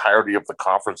the entirety of the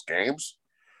conference games.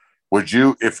 Would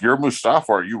you, if you're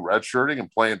Mustafa, are you redshirting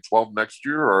and playing 12 next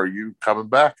year, or are you coming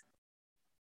back?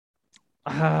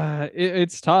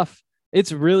 It's tough.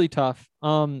 It's really tough.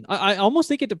 I almost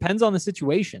think it depends on the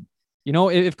situation. You know,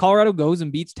 if Colorado goes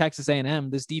and beats Texas A&M,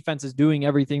 this defense is doing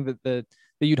everything that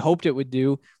you'd hoped it would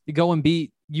do. You go and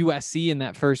beat USC in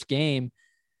that first game.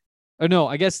 Or no,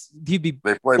 I guess he'd be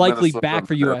likely back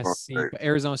for USC, but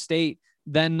Arizona State.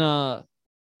 Then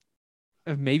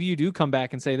maybe you do come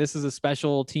back and say, this is a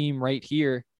special team right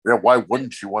here. Yeah, why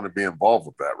wouldn't you want to be involved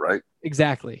with that, right?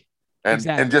 Exactly.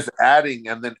 And just adding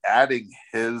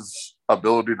his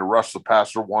ability to rush the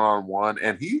passer one-on-one.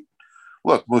 And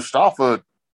Mustafa,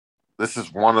 this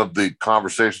is one of the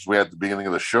conversations we had at the beginning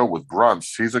of the show with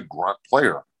grunts. He's a grunt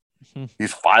player. Mm-hmm.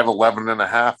 He's 5'11 and a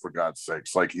half, for God's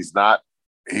sakes. Like you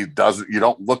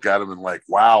don't look at him and like,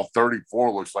 wow,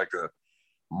 34 looks like a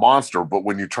monster. But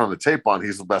when you turn the tape on,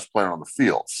 he's the best player on the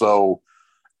field. So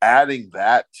adding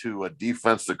that to a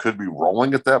defense that could be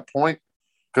rolling at that point,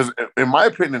 because in my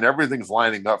opinion, everything's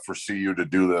lining up for CU to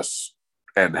do this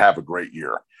and have a great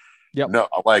year. Yep. No,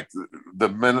 like the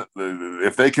minute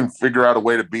if they can figure out a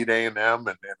way to beat A&M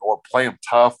or play them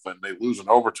tough and they lose in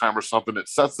overtime or something, it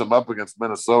sets them up against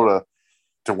Minnesota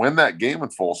to win that game in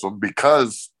Folsom.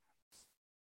 Because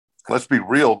let's be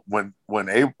real, when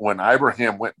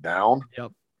Ibrahim went down,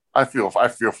 yep. I feel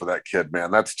for that kid,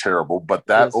 man. That's terrible. But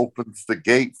that opens the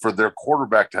gate for their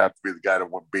quarterback to have to be the guy to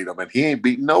beat him, and he ain't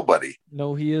beating nobody.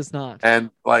 No, he is not.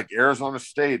 And like Arizona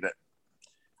State,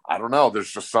 I don't know.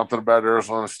 There's just something about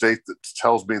Arizona State that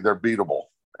tells me they're beatable.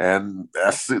 And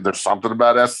SC, there's something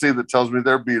about SC that tells me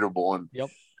they're beatable. And yep.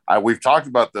 We've talked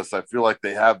about this. I feel like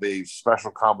they have a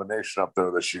special combination up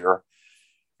there this year.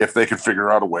 If they can figure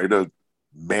out a way to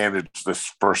manage this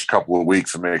first couple of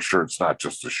weeks and make sure it's not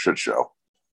just a shit show.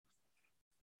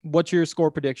 What's your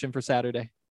score prediction for Saturday?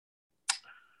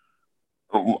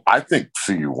 I think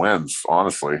CU wins,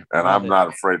 honestly, and Love I'm it. not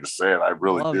afraid to say it. I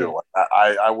really Love do. it.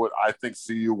 I think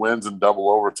CU wins in double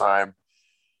overtime.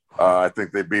 I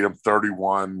think they beat them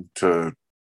 31-28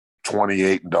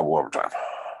 in double overtime.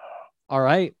 All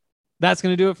right. That's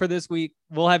going to do it for this week.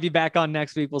 We'll have you back on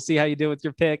next week. We'll see how you do with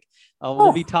your pick.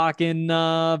 We'll be talking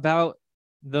about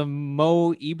the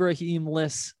Mo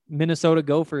Ibrahim-less Minnesota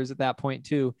Gophers at that point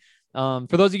too. For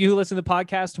those of you who listen to the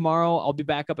podcast tomorrow, I'll be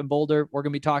back up in Boulder. We're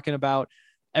going to be talking about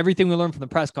everything we learned from the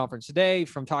press conference today,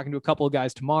 from talking to a couple of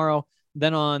guys tomorrow.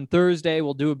 Then on Thursday,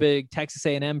 we'll do a big Texas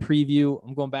A&M preview.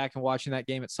 I'm going back and watching that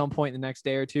game at some point in the next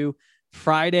day or two.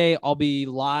 Friday, I'll be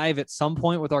live at some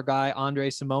point with our guy, Andre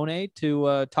Simone,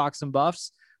 to talk some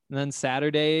Buffs. And then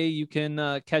Saturday, you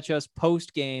can catch us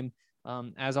post-game,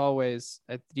 as always,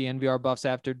 at the NVR Buffs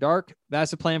After Dark.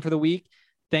 That's the plan for the week.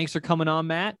 Thanks for coming on,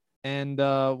 Matt. And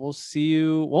we'll see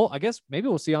you. Well, I guess maybe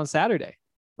we'll see you on Saturday.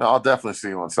 No, I'll definitely see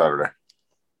you on Saturday.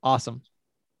 Awesome.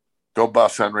 Go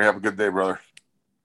Buffs, Henry. Have a good day, brother.